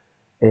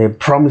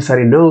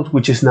 Promissory note,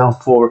 which is now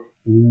for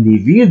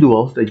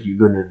individuals that you're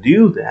gonna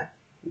do that.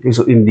 Okay,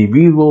 so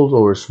individuals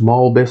or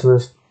small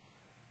business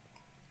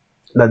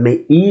that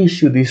may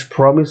issue these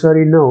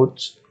promissory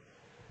notes,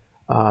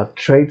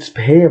 trades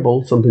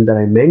payable, something that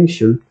I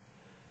mentioned,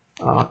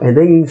 and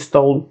then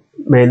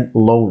installment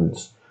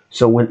loans.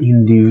 So when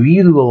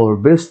individual or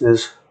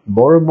business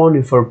borrow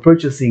money for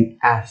purchasing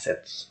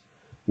assets,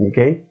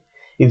 okay?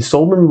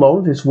 Installment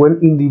loans is when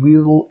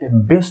individual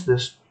and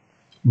business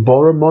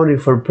borrow money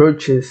for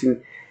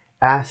purchasing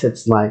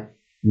assets like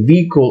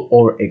vehicle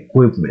or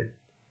equipment.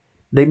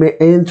 They may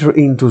enter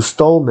into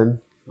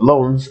installment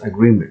loans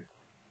agreement.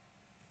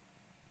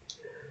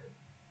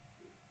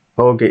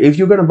 Okay, if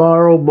you're gonna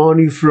borrow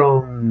money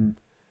from,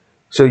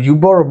 so you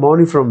borrow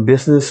money from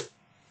business,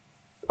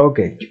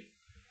 okay,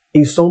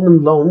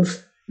 installment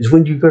loans is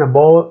when you're gonna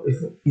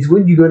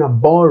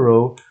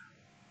borrow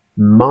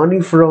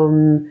money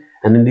from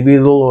an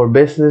individual or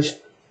business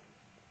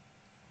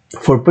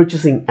for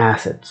purchasing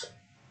assets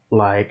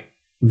like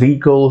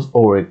vehicles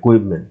or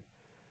equipment.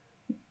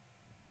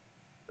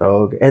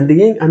 Okay, and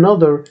then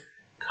another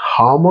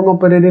common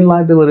operating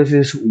liabilities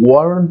is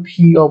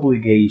warranty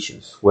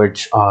obligations,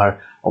 which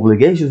are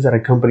obligations that a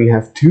company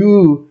has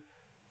to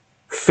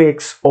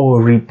fix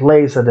or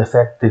replace a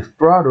defective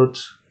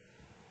product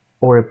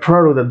or a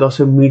product that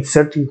doesn't meet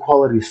certain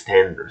quality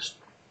standards,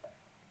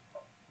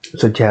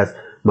 such as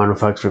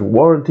manufacturing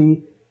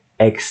warranty,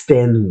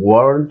 extended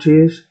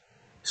warranties,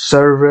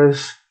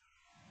 service,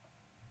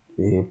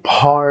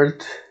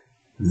 part,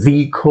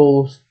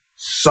 vehicles,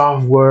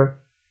 software,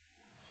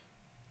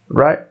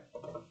 right?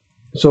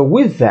 So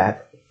with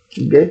that,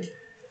 okay,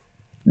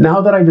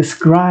 now that I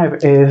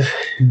described is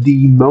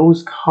the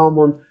most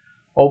common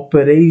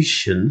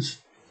operations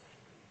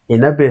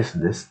in a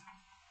business,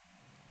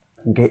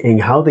 okay,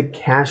 and how the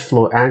cash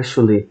flow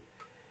actually,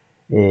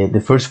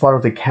 the first part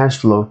of the cash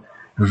flow,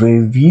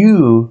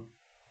 review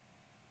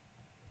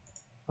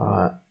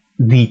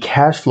the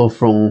cash flow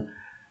from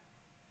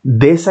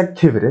these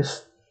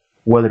activities,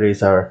 whether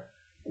it's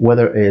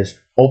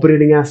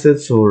operating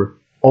assets or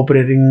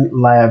operating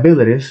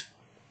liabilities.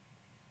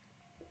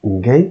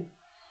 Okay,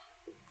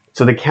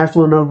 so the cash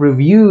flow now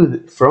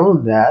reviewed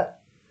from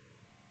that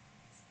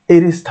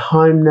it is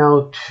time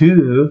now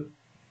to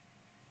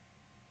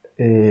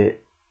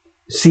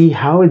see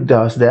how it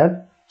does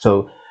that.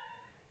 So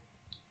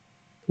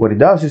what it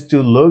does is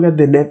to look at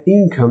the net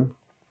income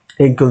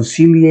and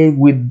conciliate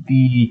with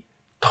the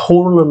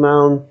total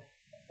amount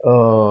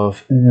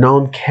of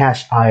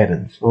non-cash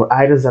items, or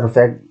items that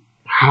affect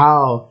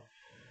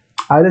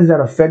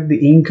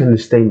the income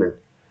statement,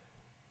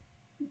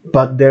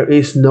 but there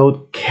is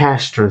no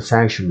cash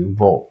transaction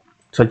involved,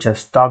 such as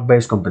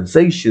stock-based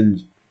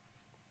compensations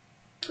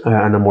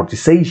and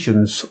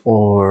amortizations,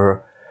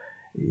 or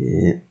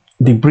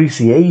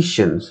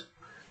depreciations,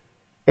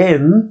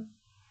 and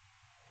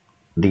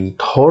the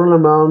total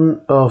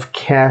amount of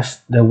cash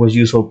that was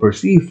used or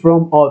perceived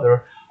from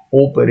other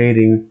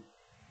operating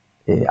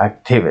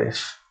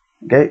activities.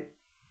 Okay.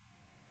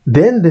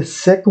 Then the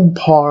second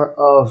part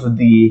of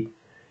the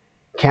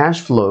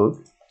cash flow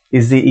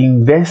is the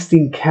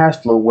investing cash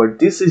flow, where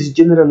this is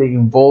generally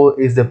involved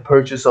is the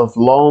purchase of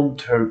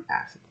long-term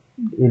assets.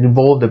 It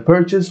involves the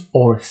purchase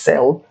or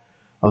sale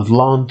of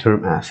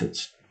long-term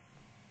assets.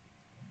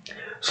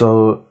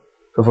 So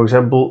for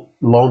example,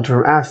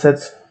 long-term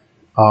assets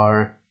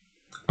are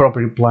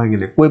property, plant,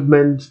 and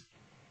equipment,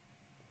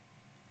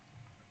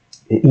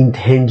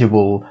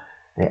 intangible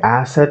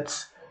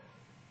assets,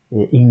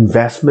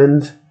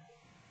 investment,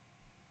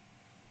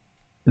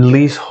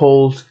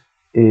 leasehold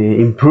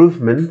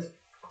improvement.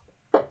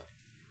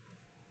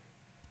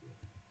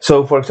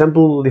 So for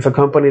example, if a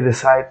company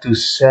decides to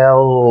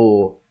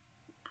sell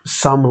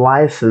some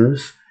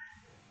license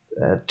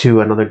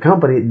to another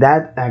company,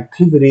 that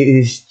activity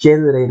is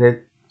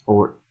generated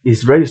or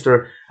is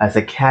registered as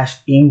a cash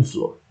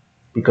inflow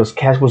because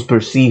cash was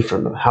perceived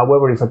from it.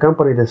 However, if a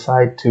company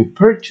decides to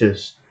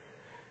purchase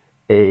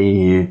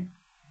a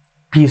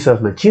piece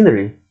of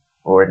machinery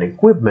or an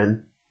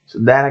equipment, so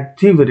that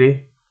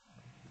activity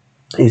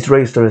is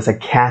registered as a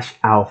cash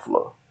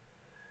outflow.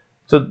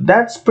 So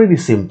that's pretty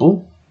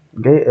simple,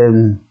 okay,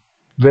 and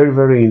very,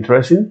 very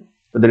interesting.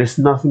 But there is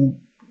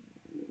nothing,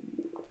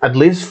 at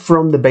least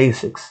from the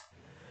basics.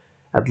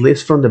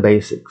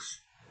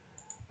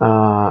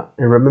 And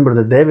remember,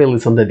 the devil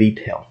is on the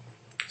detail.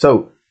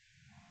 So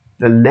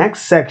the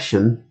next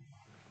section,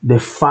 the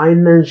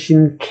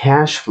financing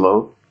cash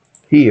flow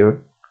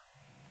here,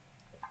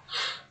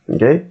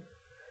 okay.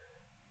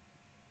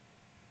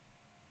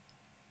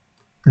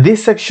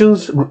 These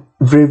sections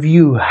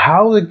review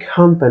how the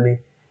company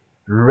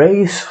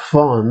raised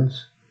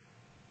funds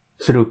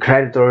through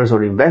creditors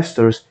or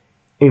investors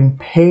and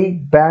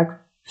paid back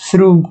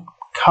through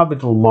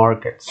capital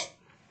markets.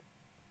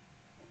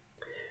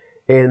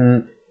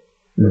 And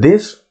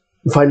this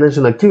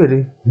financial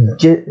activity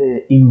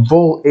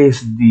involved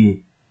is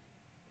the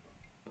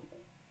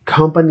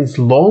company's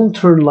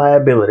long-term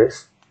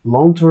liabilities,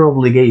 long-term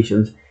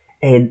obligations,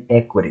 and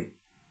equity,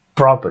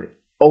 property,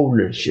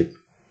 ownership.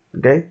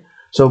 Okay,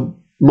 so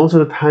most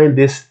of the time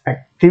these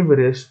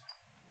activities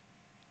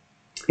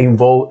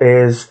involved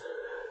is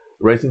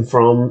raising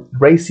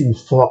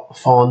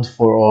funds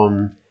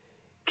for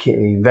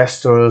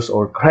investors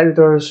or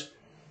creditors,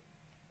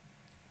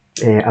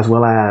 as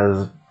well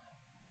as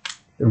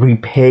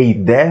repay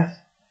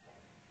debt,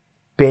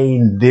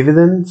 paying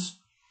dividends.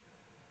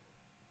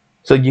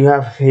 So you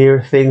have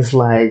here things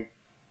like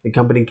the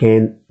company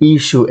can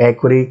issue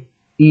equity,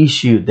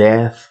 issue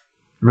debt,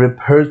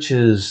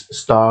 repurchase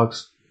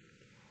stocks,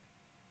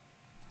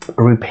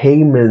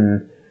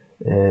 repayment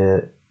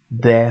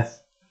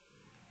debt,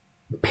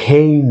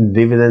 paying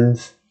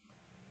dividends.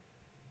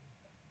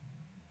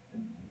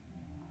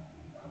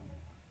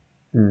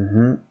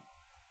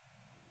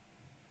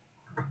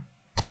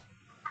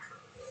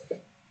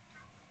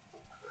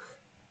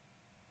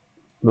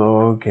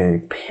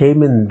 Okay,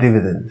 payment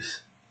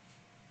dividends.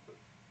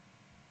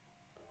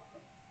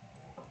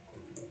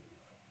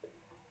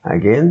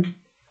 Again,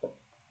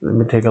 let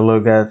me take a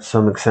look at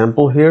some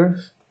example here.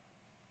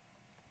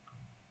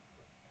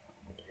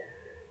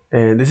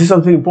 And this is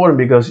something important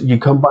because you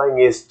combine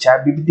is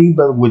ChatGPT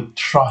but with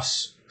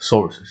trust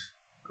sources,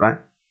 right?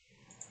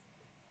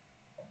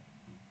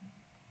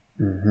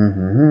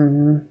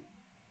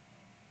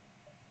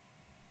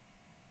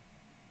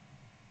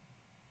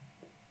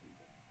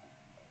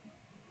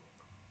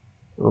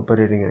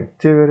 Operating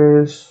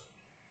activities.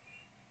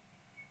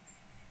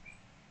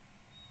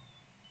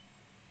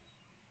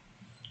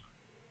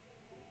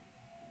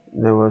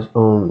 That was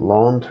on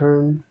long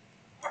term.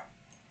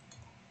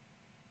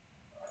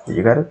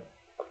 You got it?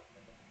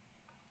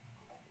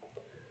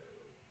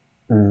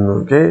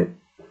 Okay.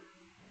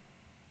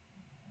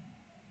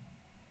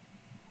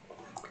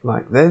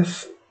 Like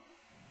this.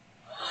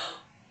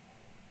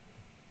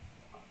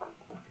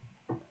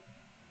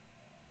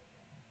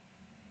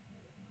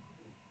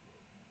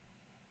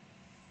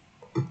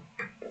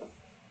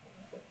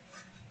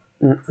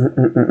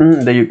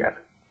 There you got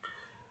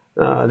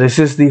it. This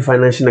is the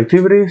financial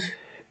activities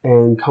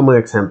and common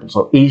examples.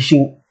 So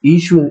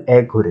issuing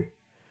equity.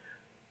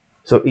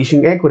 So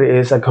issuing equity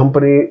is a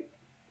company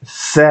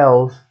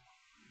sells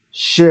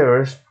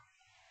shares,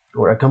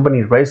 or a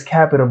company raises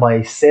capital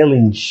by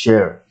selling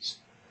shares,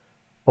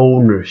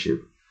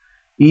 ownership.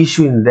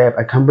 Issuing debt.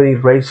 A company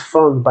raises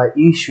funds by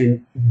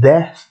issuing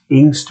debt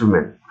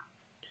instruments,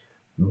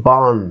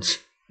 bonds,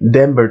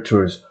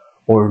 debentures,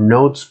 or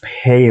notes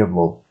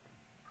payable.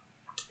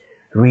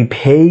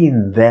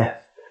 Repaying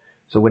debt.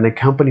 So when a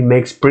company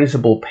makes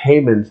principal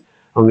payments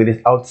on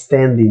its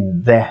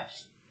outstanding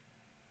debt.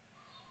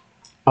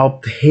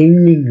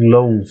 Obtaining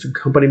loans. A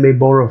company may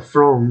borrow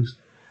funds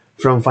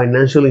from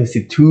financial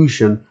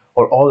institutions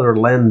or other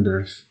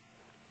lenders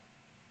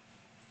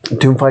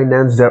to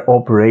finance their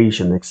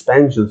operation,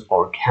 expansions,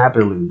 or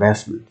capital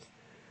investments.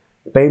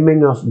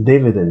 Payment of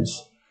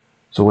dividends.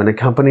 So when a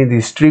company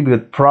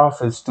distributes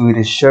profits to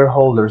its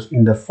shareholders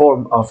in the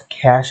form of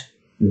cash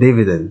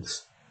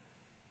dividends.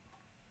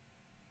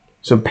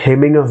 So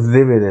payment of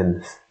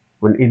dividends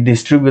when it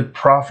distributes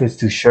profits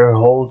to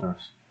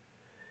shareholders.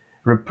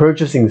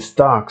 Repurchasing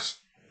stocks.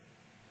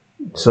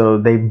 So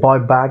they buy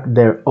back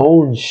their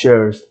own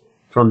shares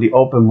from the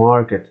open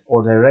market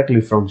or directly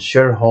from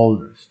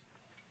shareholders.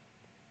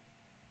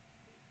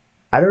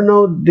 I don't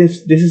know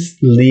this is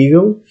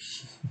legal,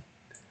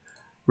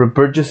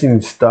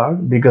 repurchasing stock,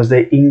 because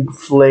they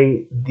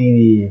inflate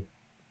the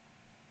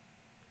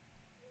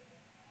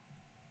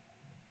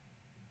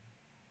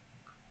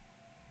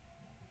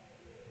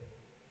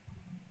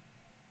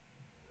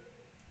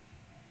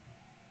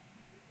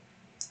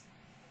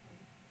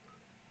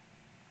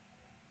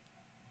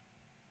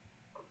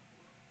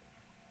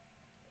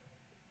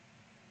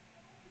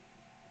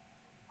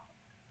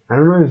I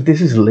don't know if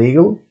this is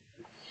legal.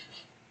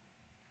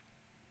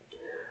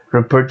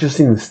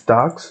 Repurchasing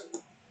stocks.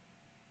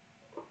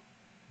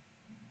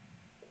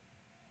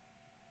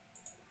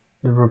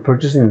 The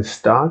repurchasing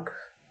stock.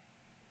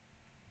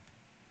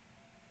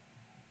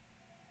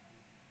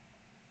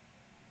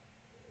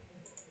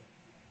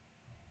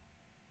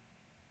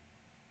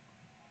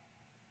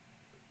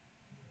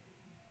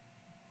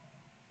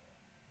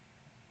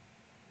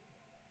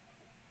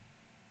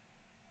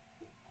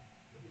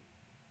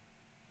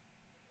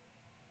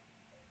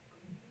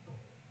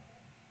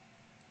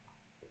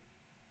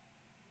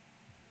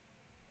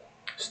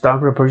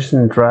 Stock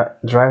repurchasing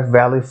drive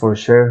value for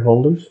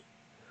shareholders.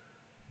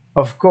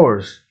 Of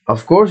course,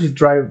 it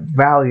drive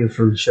value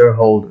from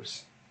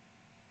shareholders.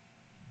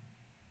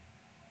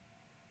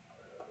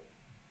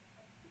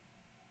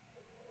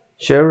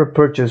 Share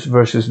repurchase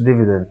versus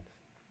dividend.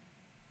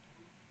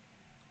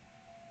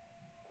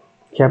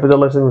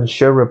 Capitalizing on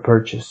share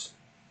repurchase.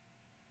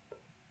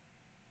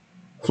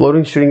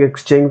 Floating string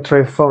exchange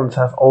trade funds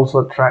have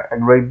also attracted a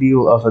great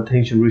deal of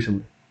attention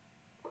recently.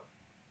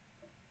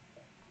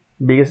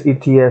 Biggest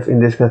ETF in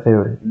this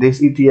category.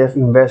 This ETF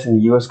invests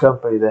in US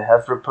companies that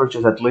have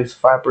repurchased at least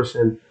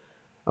 5%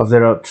 of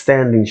their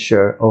outstanding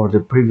share over the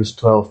previous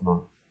 12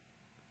 months.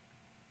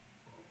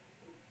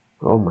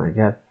 Oh my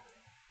god.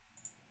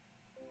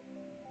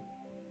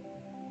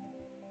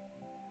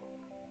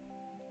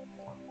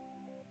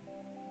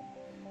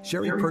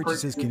 Share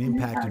repurchases can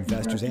impact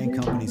investors and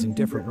companies in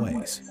different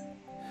ways.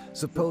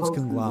 Suppose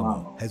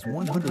Conglomero has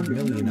 100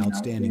 million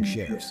outstanding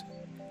shares.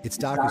 Its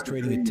stock is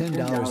trading at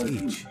 $10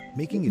 each,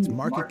 making its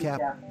market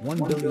cap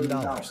 $1 billion.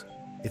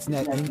 Its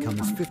net income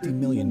is $50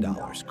 million,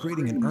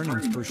 creating an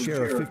earnings per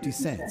share of 50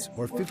 cents,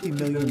 or $50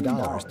 million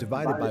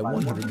divided by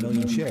 100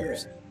 million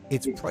shares.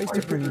 Its price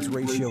to earnings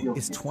ratio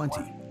is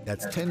 20.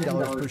 That's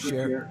 $10 per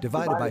share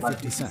divided by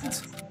 50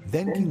 cents.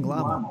 Then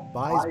Conglomero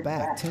buys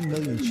back 10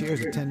 million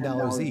shares at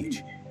 $10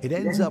 each. It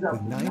ends up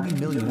with 90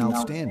 million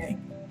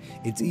outstanding.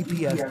 Its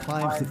EPS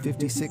climbs to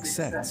 56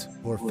 cents,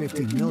 or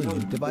 50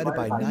 million divided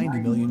by 90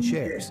 million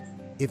shares.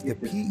 If the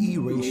PE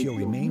ratio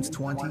remains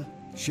 20,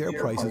 share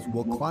prices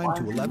will climb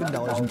to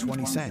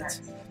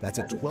 $11.20. That's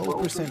a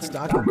 12%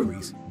 stock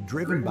increase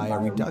driven by a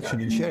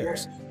reduction in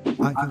shares.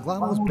 On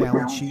Conglomero's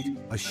balance sheet,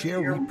 a share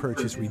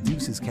repurchase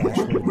reduces cash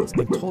holdings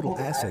and total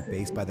asset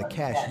base by the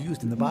cash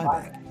used in the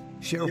buyback.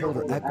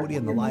 Shareholder equity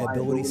on the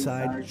liability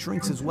side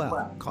shrinks as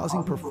well,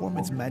 causing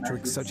performance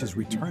metrics such as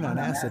return on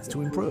assets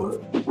to improve.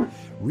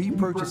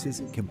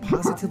 Repurchases can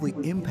positively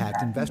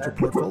impact investor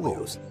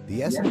portfolios.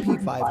 The S&P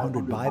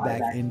 500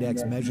 Buyback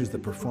Index measures the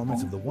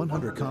performance of the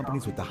 100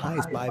 companies with the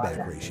highest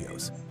buyback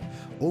ratios.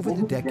 Over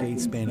the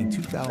decades spanning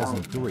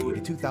 2003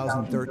 to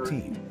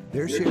 2013,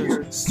 their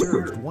shares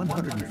surged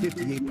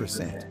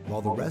 158%,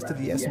 while the rest of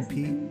the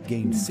S&P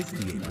gained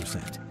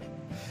 68%.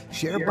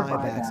 Share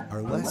buybacks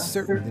are less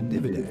certain than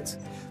dividends,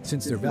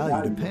 since their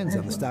value depends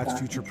on the stock's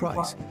future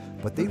price,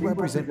 but they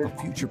represent a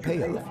future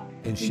payoff,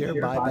 and share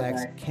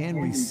buybacks can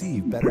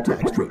receive better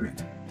tax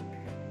treatment.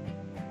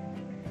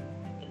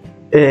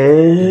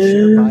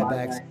 Share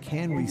buybacks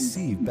can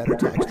receive better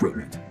tax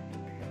treatment.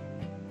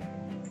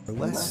 Are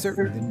less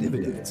certain than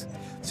dividends,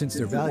 since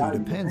their value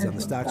depends on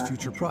the stock's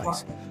future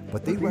price,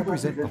 but they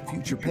represent a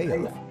future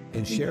payoff,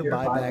 and share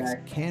buybacks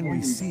can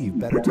receive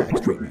better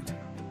tax treatment.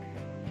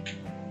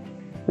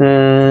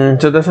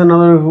 So that's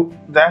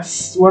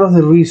one of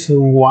the reasons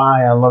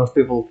why a lot of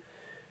people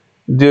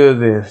do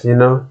this,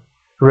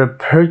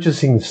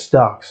 repurchasing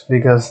stocks,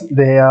 because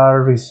they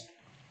are so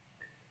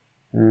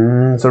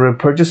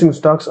repurchasing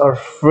stocks are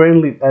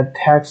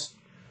tax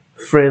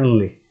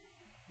friendly.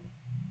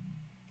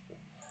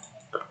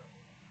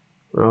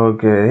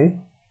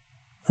 Okay.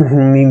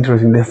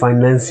 Interesting. The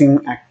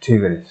financing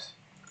activities.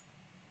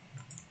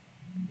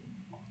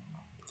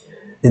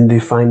 In the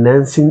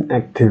financing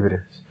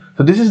activities.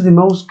 So this is the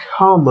most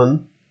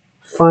common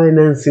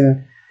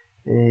financing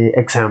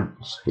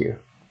examples here.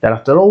 That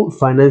after all,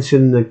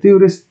 financing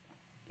activities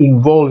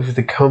involves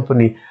the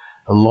company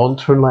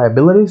long-term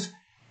liabilities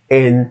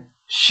and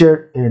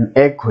share in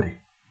equity.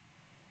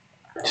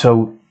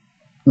 So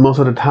most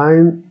of the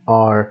time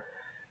are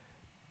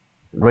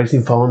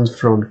raising funds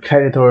from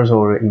creditors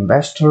or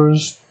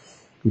investors,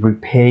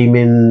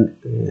 repayment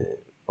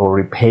or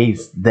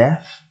repays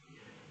debt,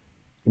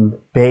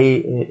 pay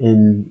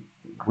in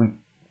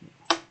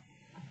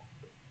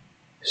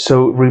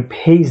so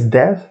repays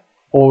debt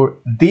or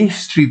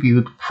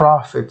distribute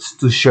profits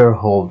to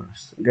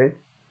shareholders. Okay,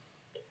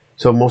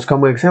 so most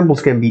common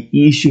examples can be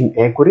issuing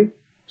equity.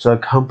 So a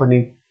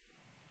company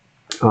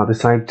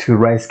decide to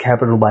raise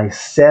capital by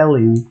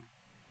selling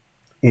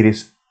it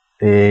is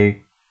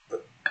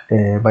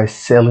by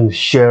selling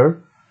share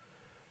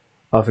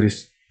of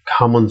its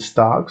common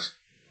stocks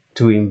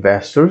to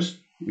investors.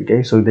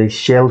 Okay, so they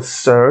sell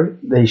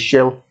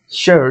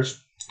shares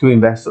to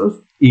investors,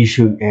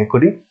 issuing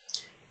equity,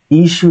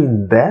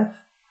 issuing debt.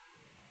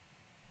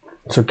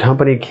 So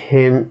company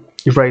can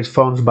raise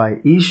funds by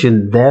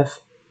issuing debt,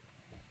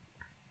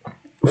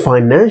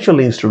 financial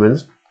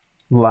instruments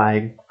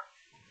like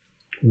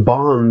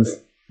bonds,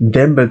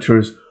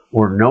 debentures,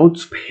 or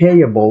notes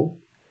payable,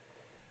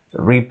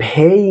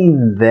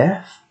 repaying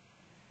debt.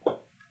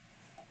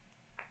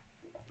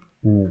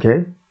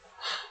 Okay,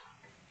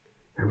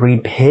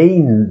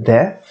 repaying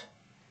debt,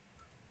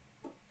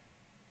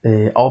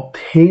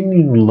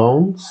 obtaining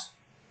loans,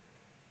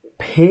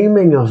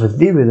 payment of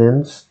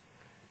dividends,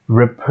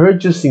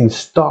 repurchasing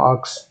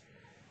stocks,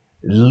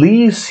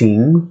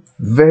 leasing.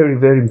 Very,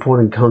 very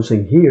important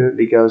concept here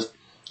because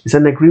it's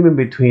an agreement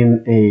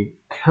between a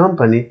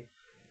company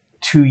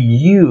to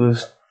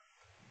use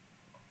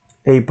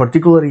a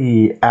particular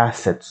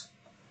asset,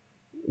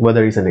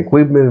 whether it's an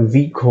equipment,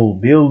 vehicle,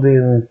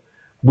 building,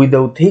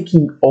 without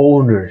taking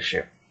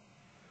ownership.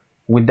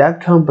 With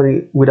that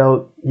company, with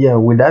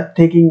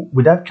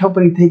that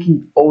company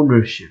taking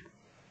ownership.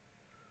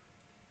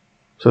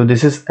 So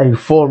this is a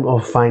form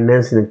of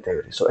financing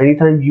activity. So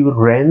anytime you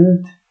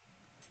rent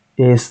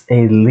is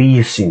a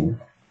leasing.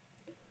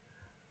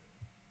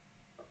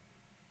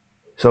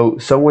 So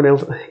someone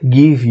else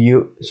make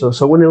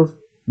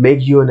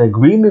you an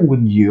agreement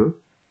with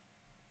you.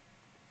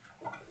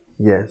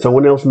 Yeah,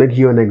 someone else make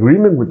you an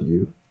agreement with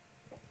you.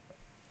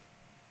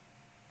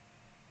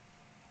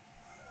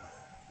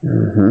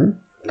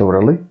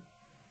 Totally.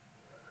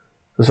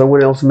 So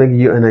someone else make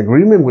you an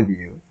agreement with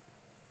you.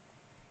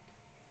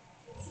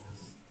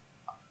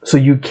 So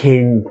you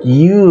can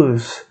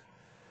use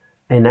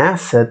an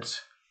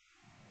asset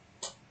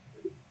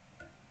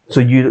so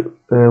you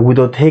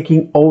without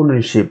taking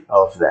ownership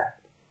of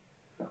that,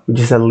 which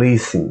is a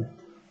leasing.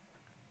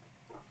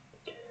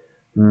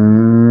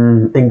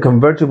 And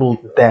convertible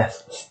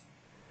debts.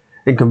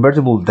 And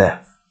convertible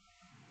debt.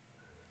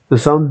 So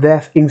some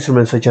debt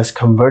instruments such as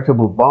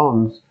convertible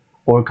bonds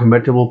or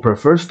convertible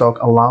preferred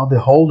stock allow the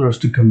holders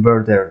to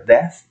convert their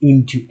debt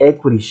into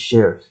equity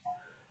shares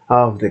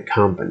of the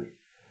company.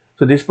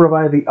 So this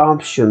provides the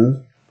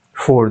option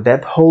for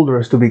debt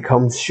holders to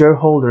become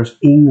shareholders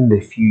in the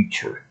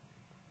future.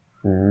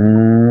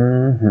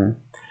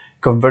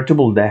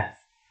 Convertible debt.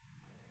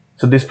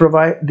 So this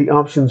provides the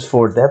options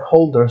for debt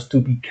holders to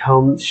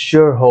become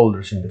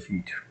shareholders in the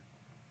future.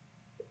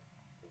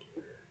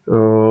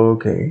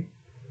 Okay.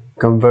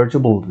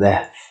 Convertible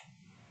debt.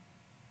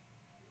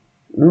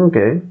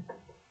 Okay.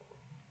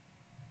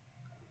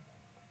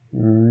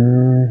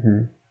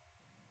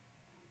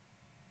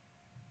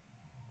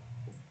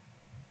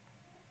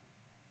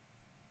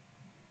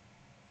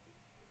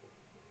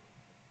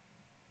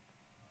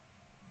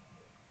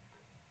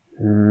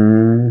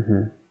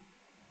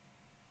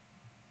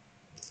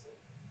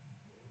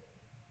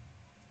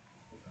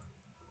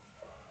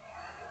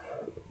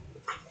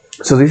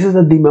 So this is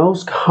the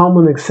most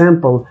common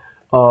example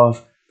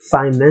of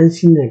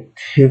financing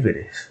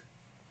activities.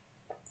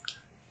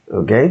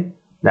 Okay,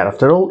 that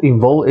after all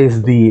involved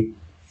is the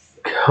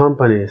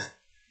company's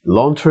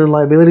long-term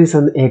liabilities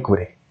and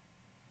equity.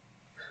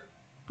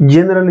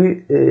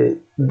 Generally,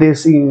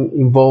 this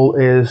involved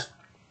is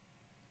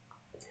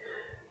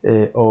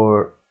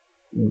or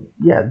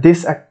yeah,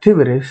 these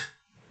activities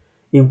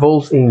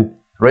involves in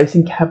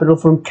raising capital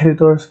from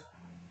creditors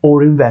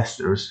or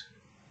investors,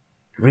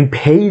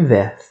 repay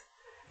debt,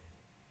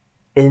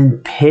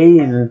 and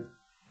paying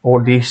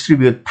or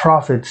distribute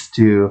profits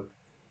to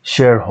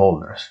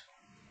shareholders.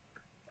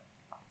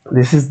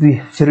 This is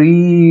the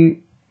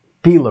three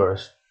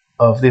pillars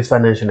of these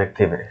financial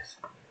activities.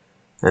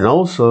 And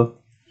also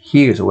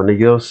here, so when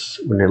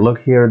I look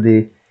here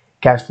the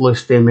cash flow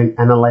statement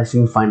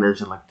analyzing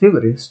financial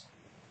activities,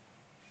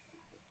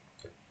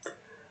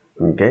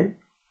 okay,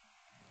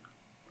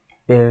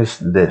 is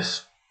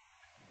this.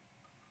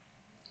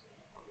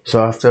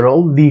 So after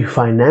all, the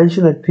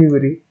financial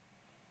activity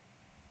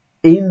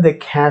in the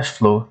cash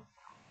flow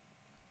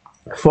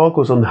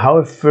focus on how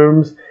a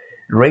firm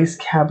raises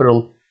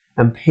capital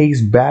and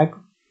pays back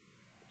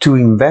to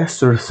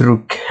investors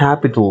through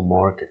capital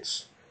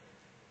markets.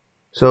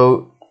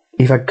 So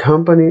if a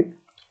company,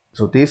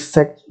 so this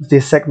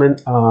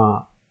segment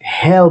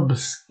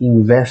helps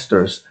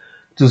investors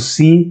to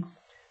see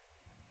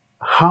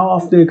how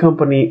often a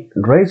company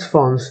raised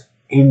funds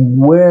and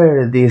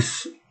where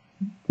this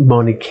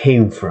money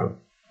came from.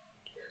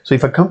 So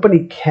if a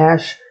company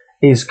cash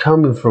is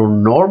coming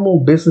from normal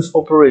business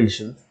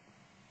operations,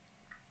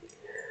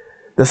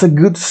 that's a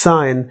good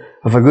sign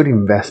of a good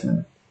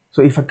investment.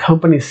 So if a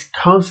company is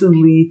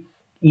constantly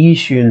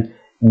issuing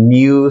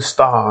new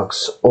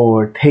stocks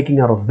or taking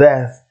out of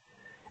debt,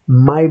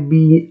 might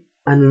be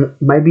an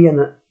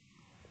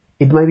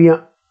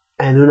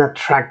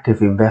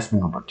unattractive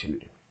investment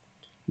opportunity.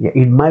 Yeah,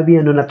 it might be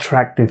an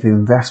unattractive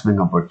investment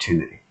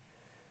opportunity.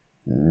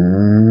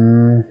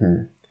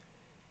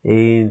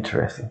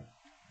 Interesting.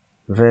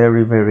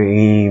 Very,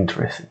 very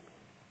interesting.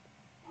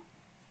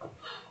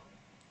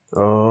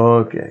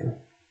 Okay.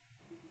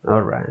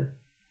 All right.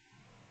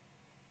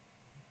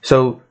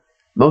 So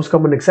most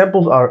common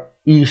examples are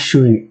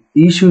issuing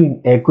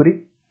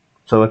equity.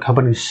 So a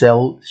company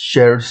sells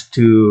shares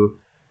to.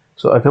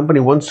 So a company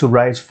wants to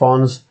raise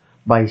funds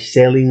by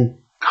selling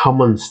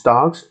common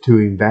stocks to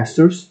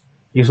investors,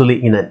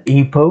 usually in an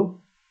IPO.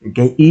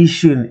 Okay,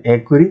 issuing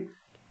equity,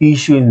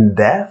 issuing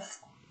debt.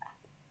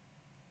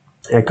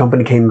 A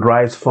company can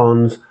raise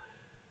funds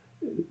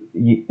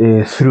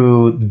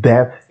through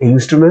debt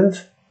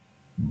instruments,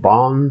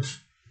 bonds,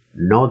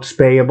 notes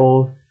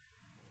payable,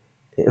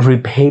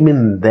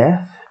 repayment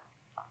debt,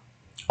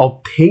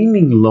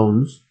 obtaining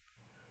loans.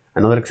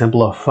 Another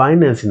example of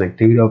financing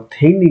activity: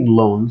 obtaining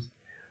loans,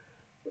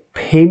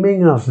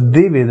 payment of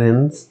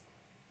dividends,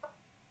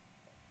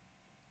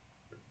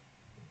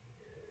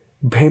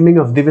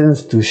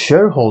 to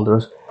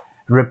shareholders,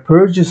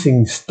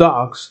 repurchasing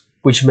stocks,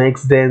 which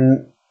makes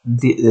the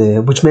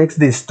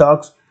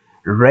stocks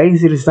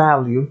raise its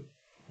value,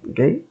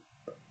 okay,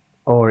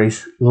 or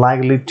is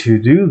likely to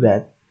do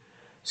that.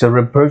 So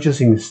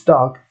repurchasing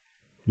stock,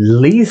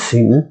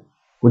 leasing,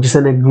 which is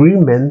an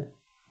agreement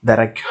that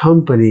a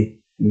company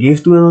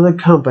gives to another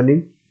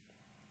company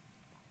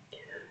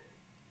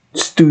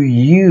to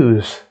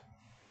use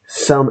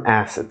some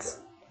assets,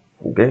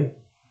 okay,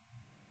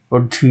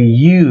 or to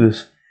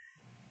use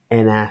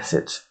an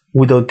asset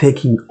without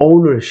taking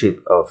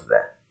ownership of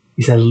that.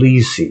 It's a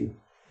leasing.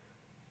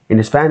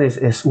 In Spanish,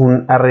 es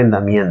un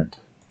arrendamiento.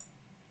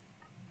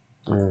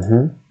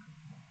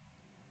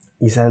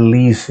 It's a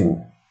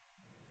leasing.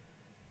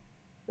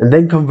 And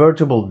then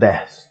convertible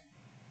debt.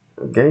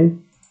 Okay?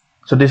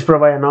 So this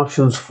provides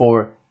options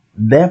for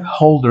debt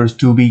holders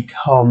to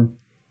become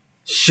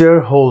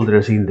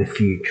shareholders in the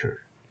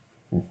future.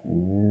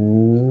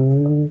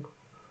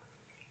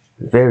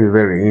 Very,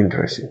 very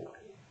interesting.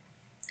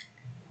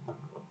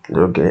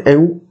 Okay,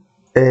 and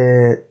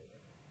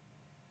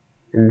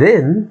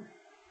then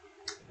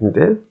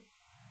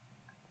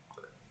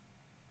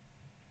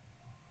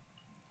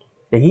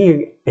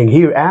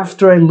here,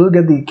 after I look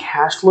at the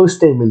cash flow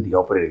statement, the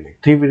operating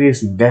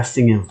activities,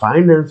 investing and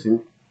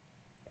financing,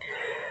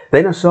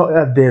 then I saw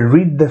that they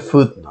read the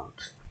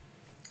footnotes.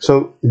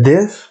 So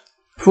this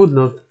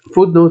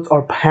footnotes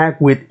are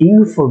packed with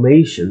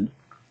information.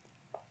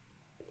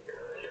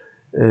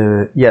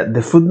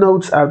 The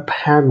footnotes are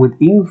packed with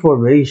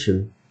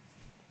information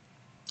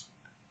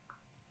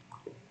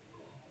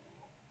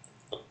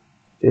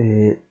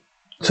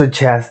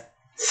such as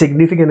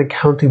significant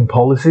accounting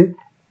policy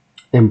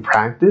and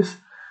practice.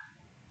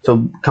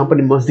 So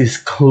company must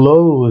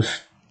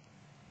disclose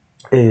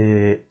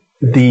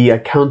the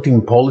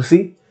accounting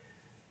policy,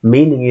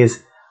 meaning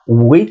is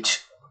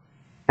which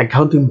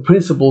accounting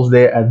principles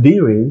they're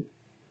adhering.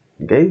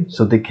 Okay,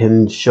 so they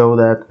can show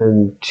that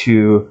and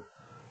to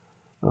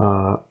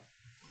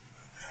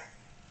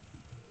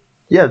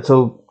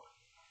so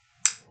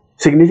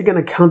significant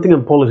accounting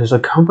and policies. So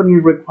company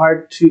are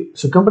required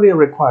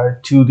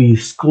to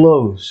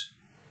disclose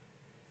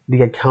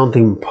the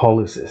accounting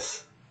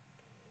policies.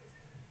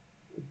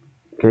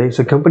 Okay,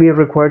 so company are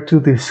required to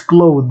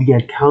disclose the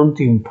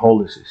accounting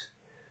policies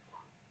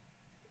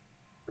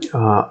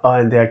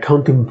and the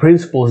accounting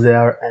principles they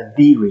are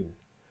adhering,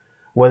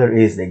 whether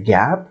it's the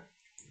GAAP,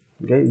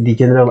 okay, the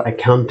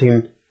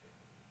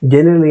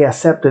generally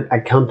accepted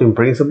accounting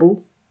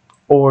principle,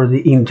 or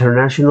the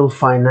international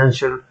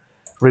financial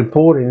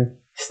reporting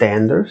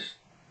standards.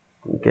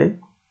 Okay,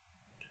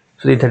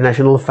 so the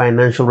international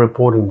financial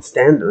reporting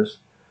standards,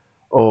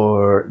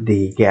 or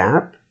the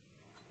GAAP,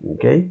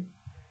 okay,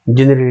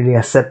 generally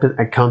accepted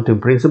accounting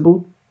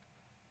principle.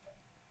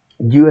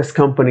 U.S.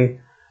 company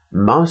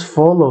must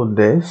follow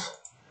this,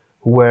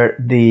 where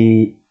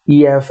the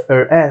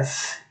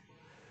IFRS,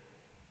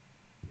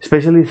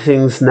 especially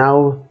since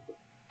now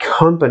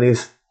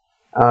companies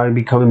are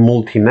becoming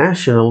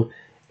multinational,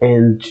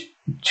 and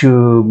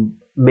to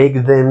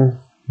make them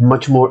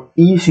much more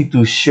easy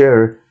to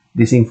share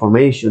this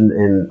information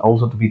and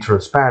also to be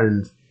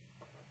transparent.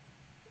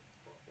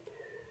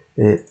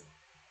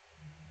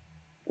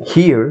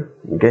 Here,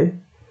 okay,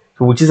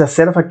 which is a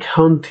set of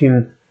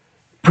accounting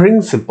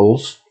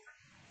principles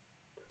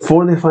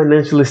for the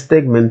financial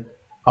statement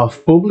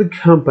of public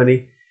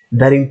company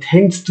that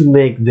intends to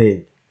make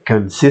them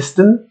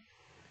consistent,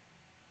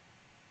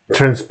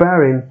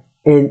 transparent,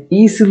 and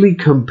easily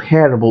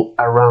comparable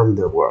around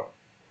the world.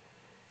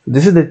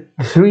 This is the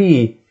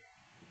three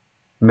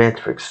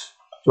metrics,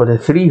 or the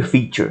three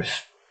features,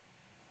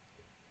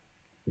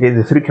 okay,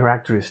 the three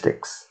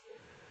characteristics.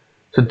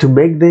 So to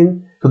make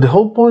them, so the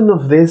whole point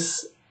of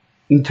this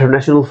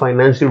international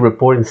financial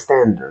reporting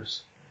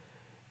standards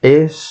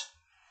is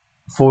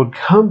for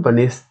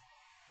companies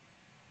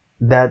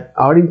that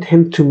are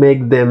intended to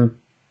make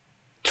them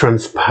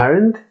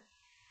transparent,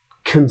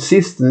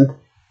 consistent,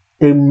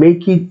 and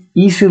make it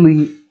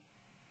easily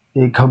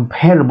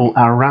comparable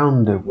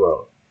around the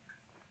world.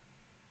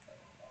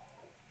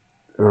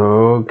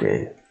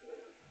 Okay.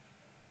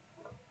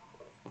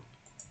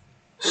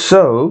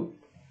 So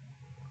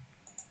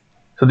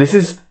this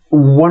is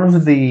one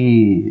of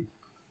the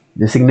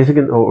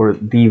significant, or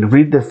the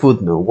read the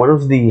footnote. One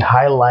of the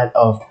highlight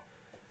of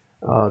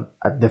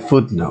at the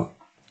footnote: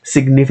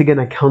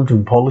 significant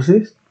accounting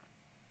policies,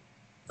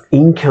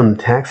 income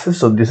taxes.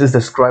 So this is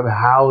describe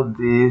how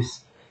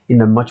this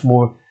in a much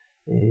more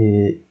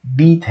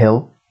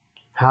detail,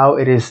 how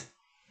it is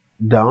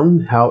done,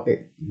 how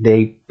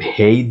they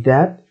pay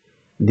that,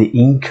 the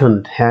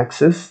income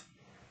taxes,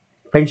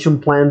 pension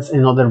plans,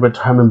 and other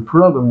retirement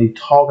programs. They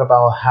talk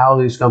about how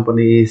this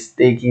company is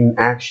taking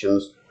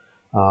actions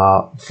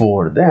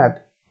for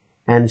that,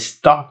 and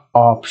stock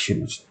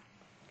options.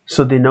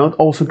 So the note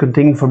also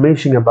contains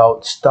information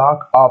about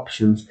stock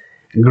options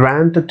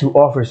granted to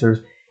officers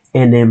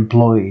and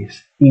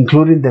employees,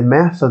 including the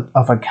method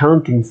of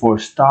accounting for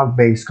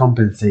stock-based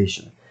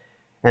compensation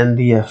and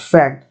the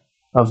effect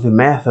of the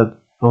method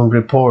on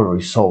report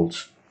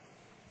results.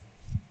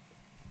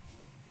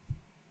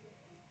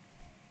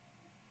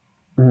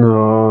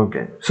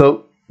 Okay,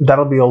 so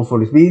that'll be all for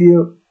this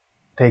video.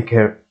 Take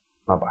care.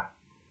 Bye bye.